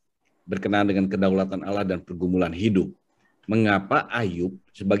Widodo berkenaan dengan kedaulatan Allah dan pergumulan hidup. Mengapa Ayub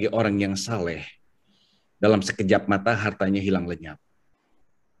sebagai orang yang saleh dalam sekejap mata hartanya hilang lenyap?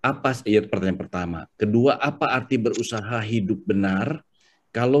 Apa pertanyaan pertama? Kedua, apa arti berusaha hidup benar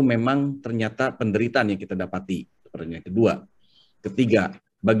kalau memang ternyata penderitaan yang kita dapati? Pertanyaan kedua. Ketiga,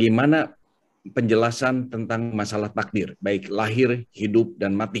 bagaimana penjelasan tentang masalah takdir, baik lahir, hidup,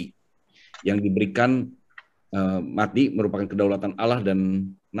 dan mati, yang diberikan mati merupakan kedaulatan Allah, dan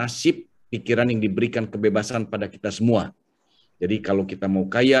nasib pikiran yang diberikan kebebasan pada kita semua. Jadi kalau kita mau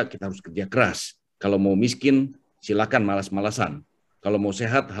kaya, kita harus kerja keras. Kalau mau miskin, silakan malas-malasan. Kalau mau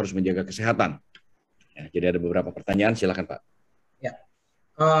sehat, harus menjaga kesehatan. Ya, jadi ada beberapa pertanyaan, silakan Pak. Ya.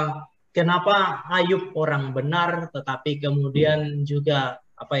 Kenapa Ayub orang benar, tetapi kemudian juga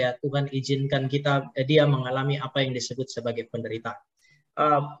Tuhan izinkan dia mengalami apa yang disebut sebagai penderitaan.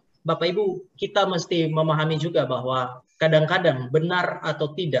 Bapak Ibu, kita mesti memahami juga bahwa kadang-kadang benar atau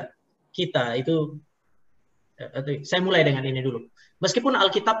tidak kita itu, saya mulai dengan ini dulu. Meskipun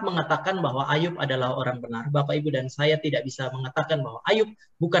Alkitab mengatakan bahwa Ayub adalah orang benar, Bapak Ibu dan saya tidak bisa mengatakan bahwa Ayub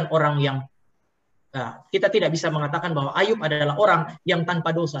bukan orang yang, kita tidak bisa mengatakan bahwa Ayub adalah orang yang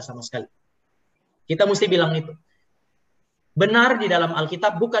tanpa dosa sama sekali. Kita mesti bilang itu. Benar di dalam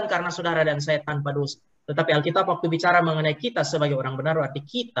Alkitab bukan karena saudara dan saya tanpa dosa. Tetapi Alkitab waktu bicara mengenai kita sebagai orang benar, berarti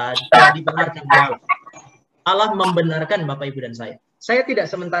kita dibenarkan oleh Allah. Allah membenarkan Bapak Ibu dan saya. Saya tidak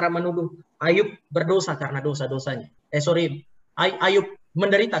sementara menuduh Ayub berdosa karena dosa-dosanya. Ayub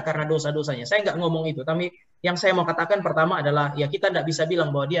menderita karena dosa-dosanya. Saya nggak ngomong itu. Tapi Yang saya mau katakan pertama adalah, ya kita tidak bisa bilang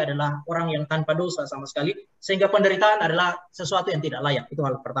bahwa dia adalah orang yang tanpa dosa sama sekali, sehingga penderitaan adalah sesuatu yang tidak layak. Itu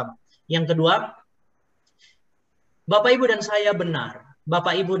hal pertama. Yang kedua, Bapak Ibu dan saya benar,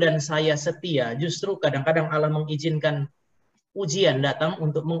 Bapak Ibu dan saya setia, justru kadang-kadang Allah mengizinkan ujian datang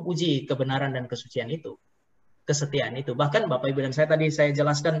untuk menguji kebenaran dan kesucian itu, kesetiaan itu. Bahkan Bapak Ibu dan saya tadi saya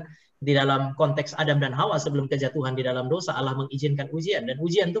jelaskan di dalam konteks Adam dan Hawa sebelum kejatuhan di dalam dosa, Allah mengizinkan ujian, dan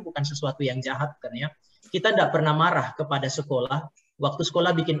ujian itu bukan sesuatu yang jahat kan ya. Kita tidak pernah marah kepada sekolah. Waktu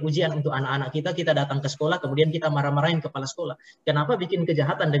sekolah bikin ujian untuk anak-anak kita, kita datang ke sekolah, kemudian kita marah-marahin kepala sekolah. Kenapa bikin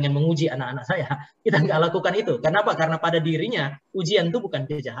kejahatan dengan menguji anak-anak saya? Kita nggak lakukan itu. Kenapa? Karena pada dirinya ujian itu bukan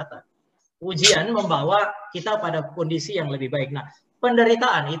kejahatan. Ujian membawa kita pada kondisi yang lebih baik. Nah,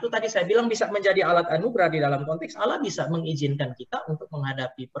 penderitaan itu tadi saya bilang bisa menjadi alat anugerah di dalam konteks Allah bisa mengizinkan kita untuk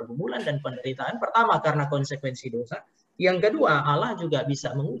menghadapi pergumulan dan penderitaan. Pertama, karena konsekuensi dosa. Yang kedua, Allah juga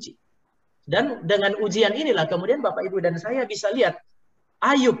bisa menguji. Dan dengan ujian inilah kemudian Bapak Ibu dan saya bisa lihat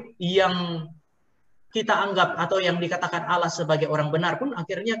Ayub yang kita anggap atau yang dikatakan Allah sebagai orang benar pun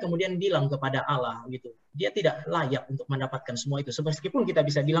akhirnya kemudian bilang kepada Allah gitu. Dia tidak layak untuk mendapatkan semua itu. Meskipun kita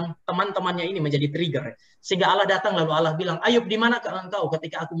bisa bilang teman-temannya ini menjadi trigger. Sehingga Allah datang lalu Allah bilang, Ayub di manakah engkau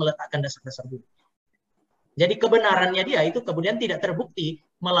ketika aku meletakkan dasar-dasar bumi? Jadi kebenarannya dia itu kemudian tidak terbukti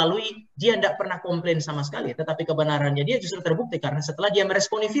melalui dia tidak pernah komplain sama sekali. Tetapi kebenarannya dia justru terbukti karena setelah dia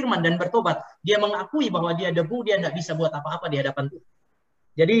meresponi firman dan bertobat, dia mengakui bahwa dia debu, dia tidak bisa buat apa-apa di hadapan Tuhan.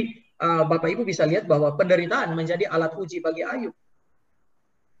 Jadi Bapak Ibu bisa lihat bahwa penderitaan menjadi alat uji bagi Ayub.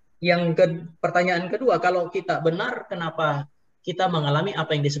 Pertanyaan kedua, kalau kita benar, kenapa kita mengalami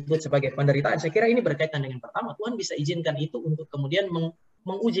apa yang disebut sebagai penderitaan? Saya kira ini berkaitan dengan pertama, Tuhan bisa izinkan itu untuk kemudian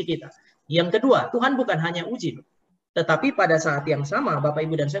menguji kita. Yang kedua, Tuhan bukan hanya uji, tetapi pada saat yang sama, Bapak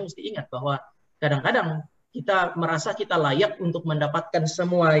Ibu dan saya mesti ingat bahwa kadang-kadang kita merasa kita layak untuk mendapatkan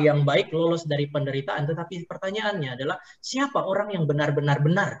semua yang baik, lolos dari penderitaan. Tetapi pertanyaannya adalah, siapa orang yang benar-benar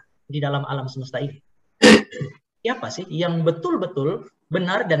benar di dalam alam semesta ini? Siapa sih yang betul-betul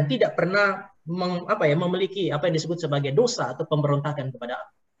benar dan tidak pernah memiliki apa yang disebut sebagai dosa atau pemberontakan kepada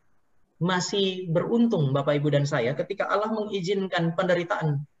Allah? Masih beruntung Bapak Ibu dan saya ketika Allah mengizinkan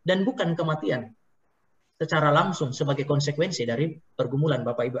penderitaan dan bukan kematian secara langsung sebagai konsekuensi dari pergumulan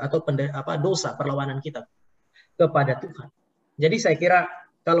Bapak Ibu atau dosa perlawanan kita kepada Tuhan. Jadi saya kira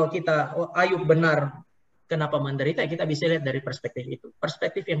kalau kita Ayub benar kenapa menderita, kita bisa lihat dari perspektif itu.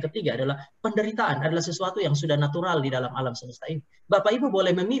 Perspektif yang ketiga adalah penderitaan adalah sesuatu yang sudah natural di dalam alam semesta ini. Bapak Ibu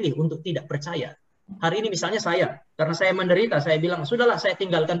boleh memilih untuk tidak percaya. Hari ini misalnya saya, karena saya menderita, saya bilang, sudahlah saya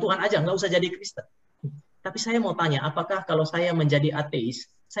tinggalkan Tuhan aja, nggak usah jadi Kristen. Tapi saya mau tanya, apakah kalau saya menjadi ateis,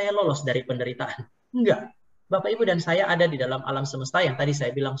 saya lolos dari penderitaan? Enggak. Bapak Ibu dan saya ada di dalam alam semesta yang tadi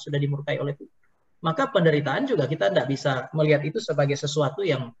saya bilang sudah dimurkai oleh Tuhan. Maka penderitaan juga kita tidak bisa melihat itu sebagai sesuatu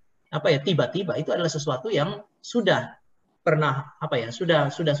yang tiba-tiba. Itu adalah sesuatu yang sudah pernah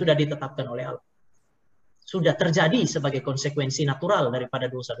sudah ditetapkan oleh Allah. Sudah terjadi sebagai konsekuensi natural daripada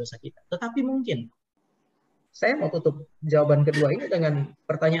dosa-dosa kita. Tetapi mungkin saya mau tutup jawaban kedua ini dengan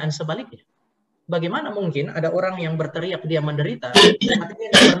pertanyaan sebaliknya. Bagaimana mungkin ada orang yang berteriak dia menderita, tapi dia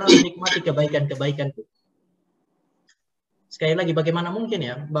tidak pernah menikmati kebaikan-kebaikan itu? Sekali lagi, bagaimana mungkin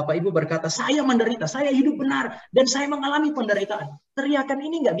ya Bapak Ibu berkata, saya menderita, saya hidup benar, dan saya mengalami penderitaan. Teriakan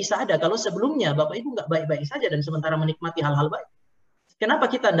ini nggak bisa ada kalau sebelumnya Bapak Ibu nggak baik-baik saja dan sementara menikmati hal-hal baik.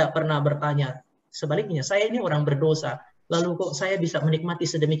 Kenapa kita nggak pernah bertanya sebaliknya, saya ini orang berdosa, lalu kok saya bisa menikmati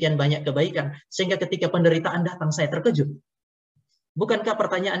sedemikian banyak kebaikan, sehingga ketika penderitaan datang saya terkejut? Bukankah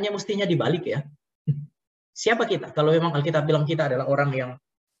pertanyaannya mestinya dibalik ya? Siapa kita? Kalau memang Alkitab bilang kita adalah orang yang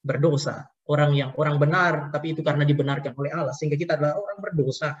berdosa, orang benar, tapi itu karena dibenarkan oleh Allah, sehingga kita adalah orang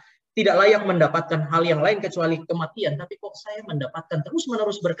berdosa, tidak layak mendapatkan hal yang lain kecuali kematian, tapi kok saya mendapatkan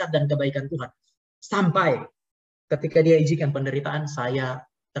terus-menerus berkat dan kebaikan Tuhan, sampai ketika dia izinkan penderitaan, saya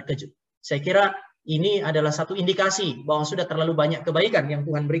terkejut. Saya kira ini adalah satu indikasi bahwa sudah terlalu banyak kebaikan yang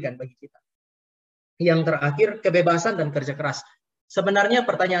Tuhan berikan bagi kita. Yang terakhir, kebebasan dan kerja keras. Sebenarnya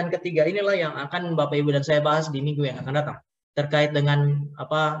pertanyaan ketiga inilah yang akan Bapak Ibu dan saya bahas di minggu yang akan datang, terkait dengan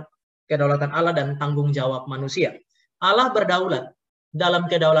kedaulatan Allah dan tanggung jawab manusia. Allah berdaulat. Dalam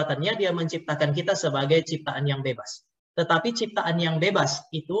kedaulatannya dia menciptakan kita sebagai ciptaan yang bebas. Tetapi ciptaan yang bebas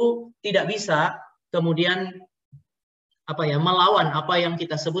itu tidak bisa kemudian melawan apa yang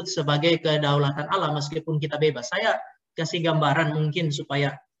kita sebut sebagai kedaulatan Allah meskipun kita bebas. Saya kasih gambaran mungkin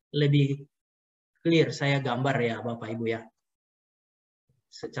supaya lebih clear. Saya gambar ya Bapak Ibu ya.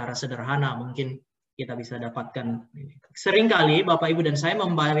 Secara sederhana mungkin kita bisa dapatkan. Seringkali Bapak Ibu dan saya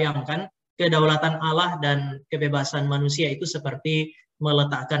membayangkan kedaulatan Allah dan kebebasan manusia itu seperti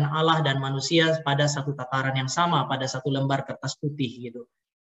meletakkan Allah dan manusia pada satu tataran yang sama, pada satu lembar kertas putih gitu.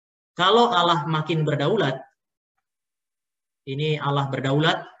 Kalau Allah makin berdaulat, Ini Allah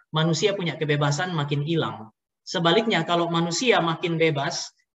berdaulat, manusia punya kebebasan makin hilang. Sebaliknya kalau manusia makin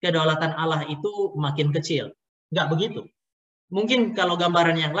bebas, kedaulatan Allah itu makin kecil. Nggak begitu. Mungkin kalau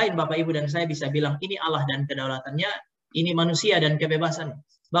gambaran yang lain, Bapak Ibu dan saya bisa bilang, ini Allah dan kedaulatannya, ini manusia dan kebebasan.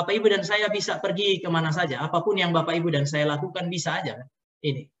 Bapak Ibu dan saya bisa pergi kemana saja. Apapun yang Bapak Ibu dan saya lakukan bisa aja.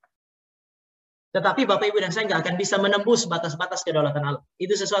 Ini. Tetapi Bapak Ibu dan saya nggak akan bisa menembus batas-batas kedaulatan Allah.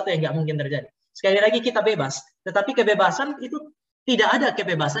 Itu sesuatu yang nggak mungkin terjadi. Sekali lagi kita bebas. Tetapi kebebasan itu tidak ada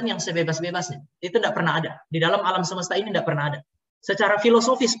kebebasan yang sebebas-bebasnya. Itu tidak pernah ada. Di dalam alam semesta ini tidak pernah ada. Secara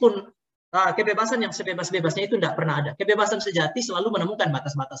filosofis pun kebebasan yang sebebas-bebasnya itu tidak pernah ada. Kebebasan sejati selalu menemukan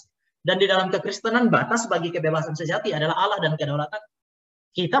batas-batas. Dan di dalam kekristenan batas bagi kebebasan sejati adalah Allah dan kedaulatan.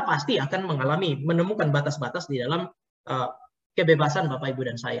 Kita pasti akan menemukan batas-batas di dalam kebebasan Bapak Ibu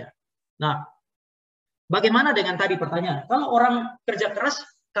dan saya. Nah, bagaimana dengan tadi pertanyaan? Kalau orang kerja keras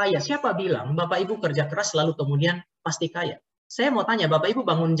kaya, siapa bilang Bapak Ibu kerja keras lalu kemudian pasti kaya? Saya mau tanya, Bapak Ibu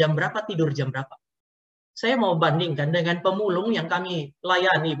bangun jam berapa, tidur jam berapa? Saya mau bandingkan dengan pemulung yang kami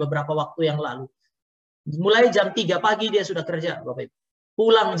layani beberapa waktu yang lalu. Mulai jam 3 pagi dia sudah kerja, Bapak Ibu.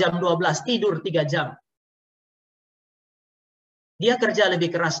 Pulang jam 12, tidur 3 jam. Dia kerja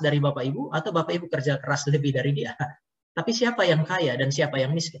lebih keras dari Bapak Ibu atau Bapak Ibu kerja keras lebih dari dia? Tapi siapa yang kaya dan siapa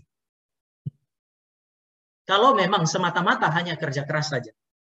yang miskin? Kalau memang semata-mata hanya kerja keras saja,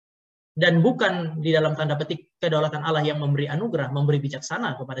 dan bukan di dalam tanda petik kedaulatan Allah yang memberi anugerah, memberi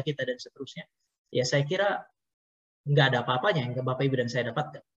bijaksana kepada kita dan seterusnya, ya saya kira nggak ada apa-apanya yang Bapak Ibu dan saya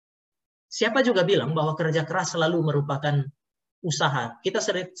dapatkan. Siapa juga bilang bahwa kerja keras selalu merupakan usaha. Kita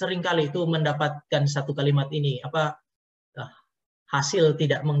seringkali itu mendapatkan satu kalimat ini, hasil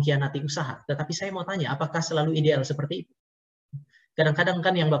tidak mengkhianati usaha. Tetapi saya mau tanya, apakah selalu ideal seperti itu? Kadang-kadang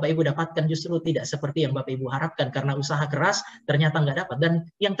kan yang Bapak Ibu dapatkan justru tidak seperti yang Bapak Ibu harapkan karena usaha keras ternyata nggak dapat. Dan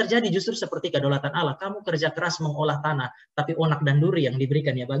yang terjadi justru seperti kedaulatan Allah. Kamu kerja keras mengolah tanah, tapi onak dan duri yang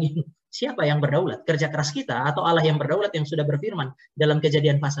diberikan ya bagimu. Siapa yang berdaulat? Kerja keras kita atau Allah yang berdaulat yang sudah berfirman dalam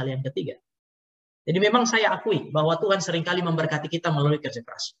Kejadian pasal yang ketiga? Jadi memang saya akui bahwa Tuhan seringkali memberkati kita melalui kerja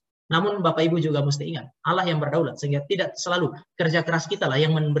keras. Namun Bapak Ibu juga mesti ingat, Allah yang berdaulat sehingga tidak selalu kerja keras kita lah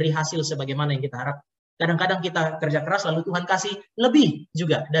yang memberi hasil sebagaimana yang kita harapkan. Kadang-kadang kita kerja keras lalu Tuhan kasih lebih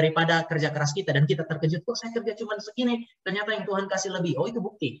juga daripada kerja keras kita dan kita terkejut, kok saya kerja cuma segini, ternyata yang Tuhan kasih lebih. Oh, itu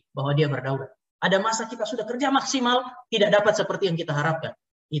bukti bahwa dia berdaulat. Ada masa kita sudah kerja maksimal, tidak dapat seperti yang kita harapkan.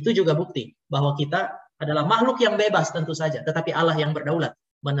 Itu juga bukti bahwa kita adalah makhluk yang bebas tentu saja, tetapi Allah yang berdaulat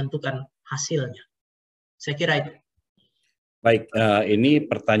menentukan hasilnya. Saya kira itu. Baik, ini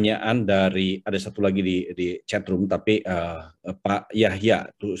pertanyaan dari, ada satu lagi di chat room, tapi Pak Yahya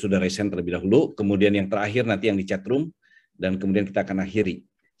sudah resen terlebih dahulu, kemudian yang terakhir nanti yang di chat room, dan kemudian kita akan akhiri.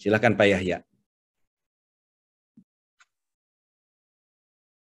 Silakan Pak Yahya.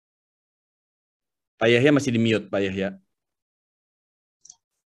 Pak Yahya masih di mute, Pak Yahya.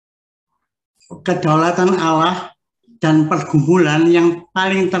 Kedaulatan Allah dan pergumulan yang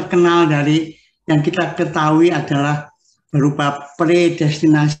paling terkenal dari yang kita ketahui adalah berupa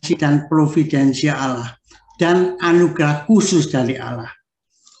predestinasi dan providensia Allah dan anugerah khusus dari Allah.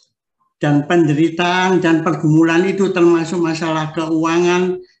 Dan penderitaan dan pergumulan itu termasuk masalah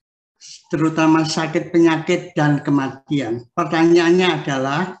keuangan, terutama sakit penyakit dan kematian. Pertanyaannya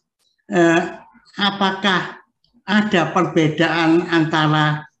adalah apakah ada perbedaan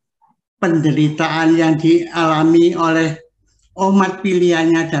antara penderitaan yang dialami oleh umat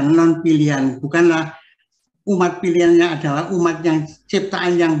pilihannya dan non pilihan? Bukanlah umat pilihannya adalah umat yang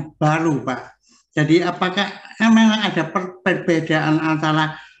ciptaan yang baru, Pak. Jadi apakah memang ada perbedaan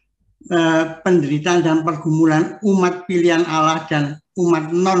antara penderitaan dan pergumulan umat pilihan Allah dan umat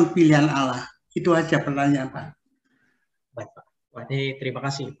non pilihan Allah? Itu aja pertanyaan, Pak. Baik, Pak. Wah, ini terima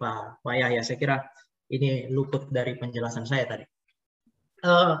kasih Pak Yahya. Saya kira ini luput dari penjelasan saya tadi.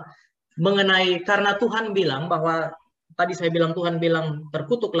 Mengenai karena Tuhan bilang bahwa tadi saya bilang Tuhan bilang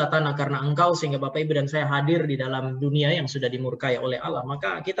terkutuklah tanah karena engkau, sehingga Bapak Ibu dan saya hadir di dalam dunia yang sudah dimurkai oleh Allah.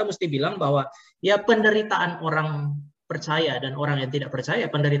 Maka kita mesti bilang bahwa ya penderitaan orang percaya dan orang yang tidak percaya,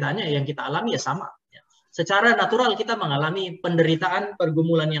 penderitaannya yang kita alami ya sama. Secara natural kita mengalami penderitaan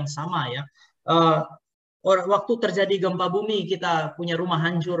pergumulan yang sama ya. Waktu terjadi gempa bumi kita punya rumah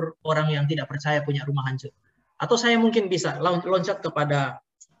hancur, orang yang tidak percaya punya rumah hancur. Atau saya mungkin bisa loncat kepada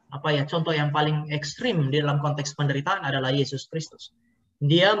contoh yang paling ekstrim di dalam konteks penderitaan adalah Yesus Kristus.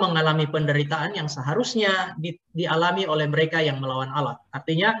 Dia mengalami penderitaan yang seharusnya dialami oleh mereka yang melawan Allah.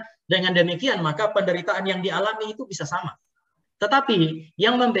 Artinya dengan demikian maka penderitaan yang dialami itu bisa sama. Tetapi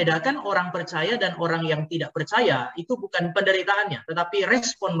yang membedakan orang percaya dan orang yang tidak percaya itu bukan penderitaannya, tetapi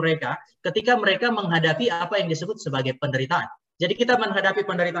respon mereka ketika mereka menghadapi apa yang disebut sebagai penderitaan. Jadi kita menghadapi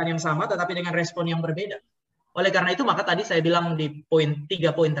penderitaan yang sama tetapi dengan respon yang berbeda. Oleh karena itu, maka tadi saya bilang di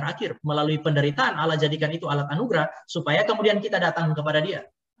tiga poin terakhir, melalui penderitaan Allah jadikan itu alat anugerah, supaya kemudian kita datang kepada Dia.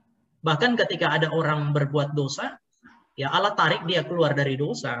 Bahkan ketika ada orang berbuat dosa, ya Allah tarik dia keluar dari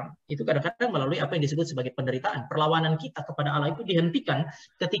dosa, itu kadang-kadang melalui apa yang disebut sebagai penderitaan. Perlawanan kita kepada Allah itu dihentikan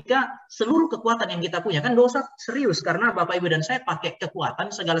ketika seluruh kekuatan yang kita punya, kan dosa serius, karena Bapak Ibu dan saya pakai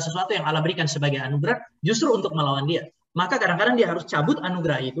kekuatan, segala sesuatu yang Allah berikan sebagai anugerah, justru untuk melawan Dia. Maka kadang-kadang Dia harus cabut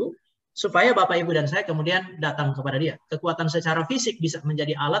anugerah itu, supaya Bapak Ibu dan saya kemudian datang kepada Dia. Kekuatan secara fisik bisa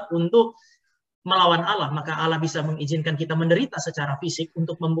menjadi alat untuk melawan Allah, maka Allah bisa mengizinkan kita menderita secara fisik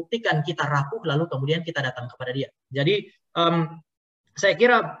untuk membuktikan kita rapuh, lalu kemudian kita datang kepada Dia. Jadi saya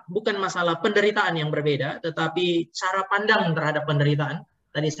kira bukan masalah penderitaan yang berbeda, tetapi cara pandang terhadap penderitaan.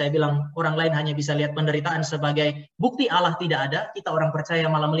 Tadi saya bilang orang lain hanya bisa lihat penderitaan sebagai bukti Allah tidak ada, kita orang percaya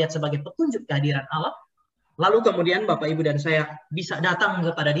malah melihat sebagai petunjuk kehadiran Allah. Lalu kemudian Bapak Ibu dan saya bisa datang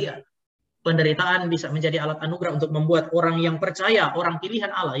kepada Dia. Penderitaan bisa menjadi alat anugerah untuk membuat orang yang percaya, orang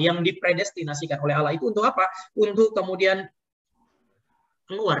pilihan Allah, yang dipredestinasikan oleh Allah itu untuk apa? Untuk kemudian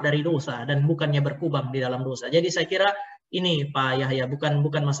keluar dari dosa dan bukannya berkubang di dalam dosa. Jadi saya kira ini Pak Yahya,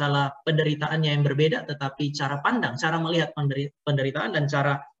 bukan masalah penderitaannya yang berbeda, tetapi cara pandang, cara melihat penderitaan dan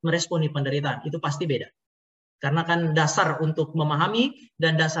cara meresponi penderitaan itu pasti beda. Karena kan dasar untuk memahami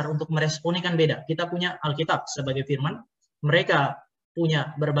dan dasar untuk meresponi kan beda. Kita punya Alkitab sebagai firman, mereka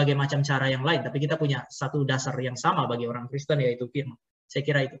punya berbagai macam cara yang lain, tapi kita punya satu dasar yang sama bagi orang Kristen, yaitu firman. Saya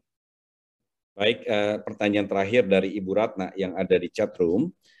kira itu. Baik, pertanyaan terakhir dari Ibu Ratna yang ada di chat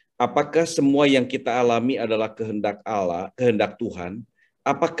room. Apakah semua yang kita alami adalah kehendak Allah, kehendak Tuhan?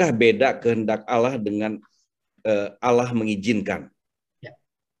 Apakah beda kehendak Allah dengan Allah mengizinkan?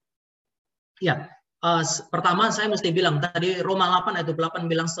 Ya, pertama saya mesti bilang, tadi Roma 8 ayat 8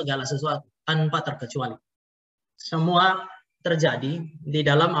 bilang segala sesuatu tanpa terkecuali. Semua terjadi di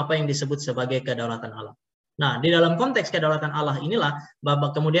dalam apa yang disebut sebagai kedaulatan Allah. Nah, di dalam konteks kedaulatan Allah inilah,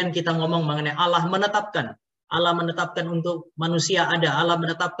 Bapak, kemudian kita ngomong mengenai Allah menetapkan. Allah menetapkan untuk manusia ada, Allah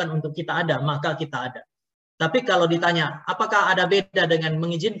menetapkan untuk kita ada, maka kita ada. Tapi kalau ditanya, apakah ada beda dengan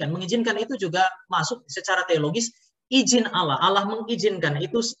mengizinkan? Mengizinkan itu juga masuk secara teologis, izin Allah. Allah mengizinkan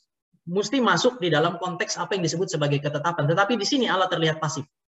itu mesti masuk di dalam konteks apa yang disebut sebagai ketetapan. Tetapi di sini Allah terlihat pasif.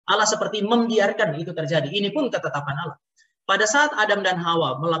 Allah seperti membiarkan itu terjadi. Ini pun ketetapan Allah. Pada saat Adam dan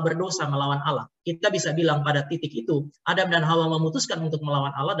Hawa berdosa melawan Allah, kita bisa bilang pada titik itu, Adam dan Hawa memutuskan untuk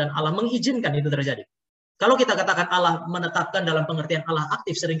melawan Allah dan Allah mengizinkan itu terjadi. Kalau kita katakan Allah menetapkan dalam pengertian Allah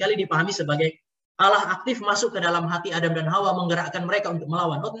aktif, seringkali dipahami sebagai Allah aktif masuk ke dalam hati Adam dan Hawa, menggerakkan mereka untuk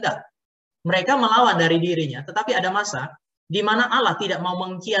melawan. Oh tidak, mereka melawan dari dirinya, tetapi ada masa di mana Allah tidak mau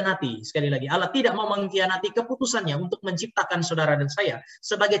mengkhianati, sekali lagi, Allah tidak mau mengkhianati keputusannya untuk menciptakan saudara dan saya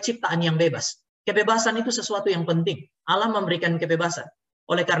sebagai ciptaan yang bebas. Kebebasan itu sesuatu yang penting. Allah memberikan kebebasan.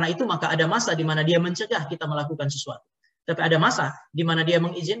 Oleh karena itu, maka ada masa di mana Dia mencegah kita melakukan sesuatu. Tapi ada masa di mana Dia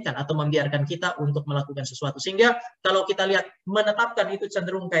mengizinkan atau membiarkan kita untuk melakukan sesuatu. Sehingga kalau kita lihat menetapkan itu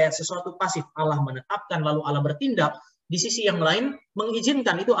cenderung kayak sesuatu pasif. Allah menetapkan lalu Allah bertindak. Di sisi yang lain,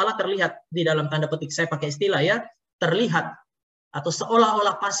 mengizinkan itu Allah terlihat di dalam tanda petik, saya pakai istilah ya, terlihat atau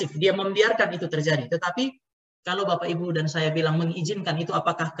seolah-olah pasif. Dia membiarkan itu terjadi. Tetapi kalau Bapak Ibu dan saya bilang mengizinkan itu,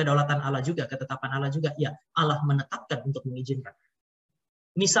 apakah kedaulatan Allah juga, ketetapan Allah juga? Ya, Allah menetapkan untuk mengizinkan.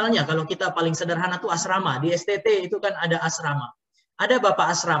 Misalnya kalau kita paling sederhana tuh asrama. Di STT itu kan ada asrama. Ada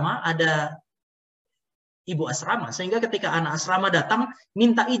Bapak asrama, ada Ibu asrama. Sehingga ketika anak asrama datang,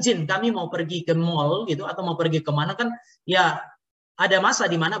 minta izin, kami mau pergi ke mall gitu, atau mau pergi kemana kan, ya ada masa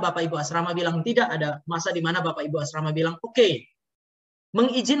di mana Bapak Ibu asrama bilang tidak, ada masa di mana Bapak Ibu asrama bilang oke.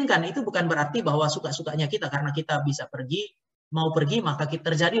 Mengizinkan itu bukan berarti bahwa suka-sukanya kita, karena kita bisa pergi, mau pergi maka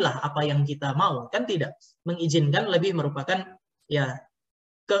terjadilah apa yang kita mau, kan tidak. Mengizinkan lebih merupakan ya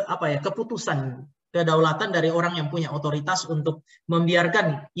keputusan kedaulatan dari orang yang punya otoritas untuk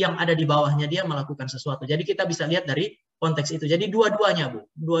membiarkan yang ada di bawahnya dia melakukan sesuatu. Jadi kita bisa lihat dari konteks itu. Jadi dua-duanya, Bu,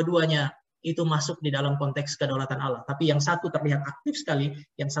 dua-duanya itu masuk di dalam konteks kedaulatan Allah. Tapi yang satu terlihat aktif sekali,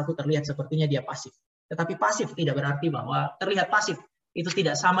 yang satu terlihat sepertinya dia pasif. Tetapi pasif tidak berarti bahwa terlihat pasif itu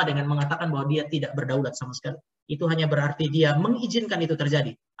tidak sama dengan mengatakan bahwa dia tidak berdaulat sama sekali. Itu hanya berarti dia mengizinkan itu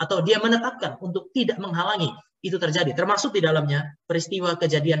terjadi, atau dia menetapkan untuk tidak menghalangi itu terjadi. Termasuk di dalamnya peristiwa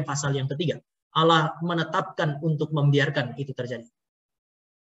Kejadian pasal yang ketiga. Allah menetapkan untuk membiarkan itu terjadi.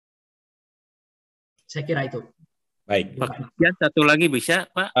 Saya kira itu. Baik. Pak, ya, satu lagi bisa,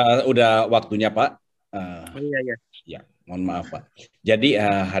 Pak? Udah waktunya, Pak. Iya. Ya, mohon maaf, Pak. Jadi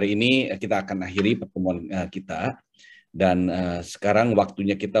hari ini kita akan akhiri pertemuan kita. Dan sekarang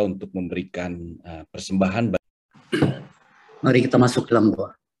waktunya kita untuk memberikan persembahan. Mari kita masuk dalam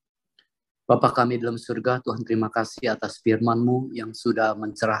doa. Bapa kami dalam surga, Tuhan terima kasih atas firman-Mu yang sudah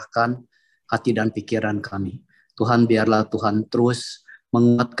mencerahkan hati dan pikiran kami. Tuhan, biarlah Tuhan terus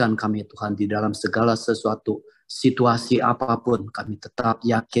menguatkan kami Tuhan di dalam segala sesuatu, situasi apapun, kami tetap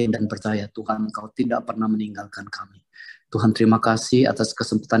yakin dan percaya Tuhan Engkau tidak pernah meninggalkan kami. Tuhan, terima kasih atas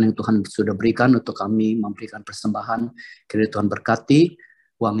kesempatan yang Tuhan sudah berikan untuk kami memberikan persembahan. Kiranya Tuhan berkati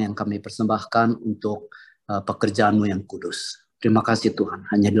uang yang kami persembahkan untuk pekerjaan-Mu yang kudus. Terima kasih Tuhan.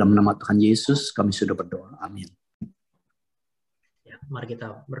 Hanya dalam nama Tuhan Yesus kami sudah berdoa. Amin. Ya, mari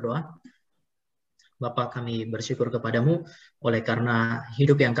kita berdoa. Bapa, kami bersyukur kepadamu oleh karena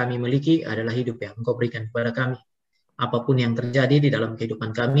hidup yang kami miliki adalah hidup yang Engkau berikan kepada kami. Apapun yang terjadi di dalam kehidupan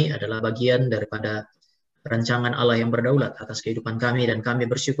kami adalah bagian daripada rancangan Allah yang berdaulat atas kehidupan kami, dan kami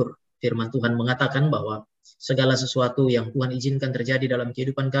bersyukur firman Tuhan mengatakan bahwa segala sesuatu yang Tuhan izinkan terjadi dalam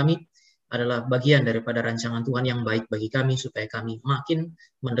kehidupan kami adalah bagian daripada rancangan Tuhan yang baik bagi kami, supaya kami makin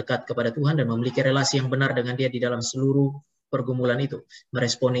mendekat kepada Tuhan dan memiliki relasi yang benar dengan Dia di dalam seluruh pergumulan itu,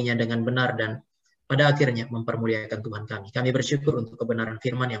 meresponinya dengan benar dan pada akhirnya mempermuliakan Tuhan kami. Kami bersyukur untuk kebenaran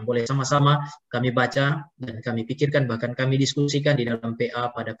firman yang boleh sama-sama kami baca dan kami pikirkan, bahkan kami diskusikan di dalam PA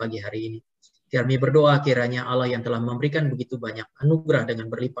pada pagi hari ini. Kami berdoa kiranya Allah yang telah memberikan begitu banyak anugerah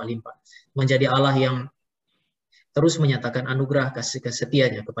dengan berlimpah-limpah menjadi Allah yang terus menyatakan anugerah kasih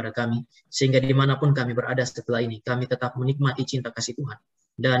setianya kepada kami, sehingga dimanapun kami berada setelah ini, kami tetap menikmati cinta kasih Tuhan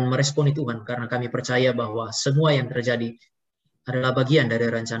dan meresponi Tuhan, karena kami percaya bahwa semua yang terjadi adalah bagian dari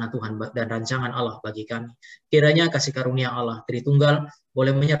rencana Tuhan dan rancangan Allah bagi kami. Kiranya kasih karunia Allah Tritunggal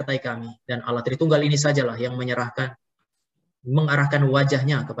boleh menyertai kami, dan Allah Tritunggal ini sajalah yang mengarahkan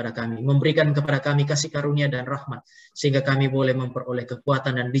wajahnya kepada kami, memberikan kepada kami kasih karunia dan rahmat, sehingga kami boleh memperoleh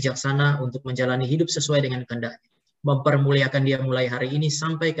kekuatan dan bijaksana untuk menjalani hidup sesuai dengan kehendak-Nya, mempermuliakan Dia mulai hari ini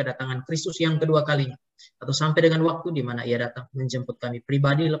sampai kedatangan Kristus yang kedua kalinya, atau sampai dengan waktu di mana Ia datang menjemput kami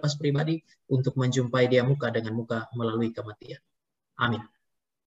pribadi lepas pribadi untuk menjumpai Dia muka dengan muka melalui kematian. Amin.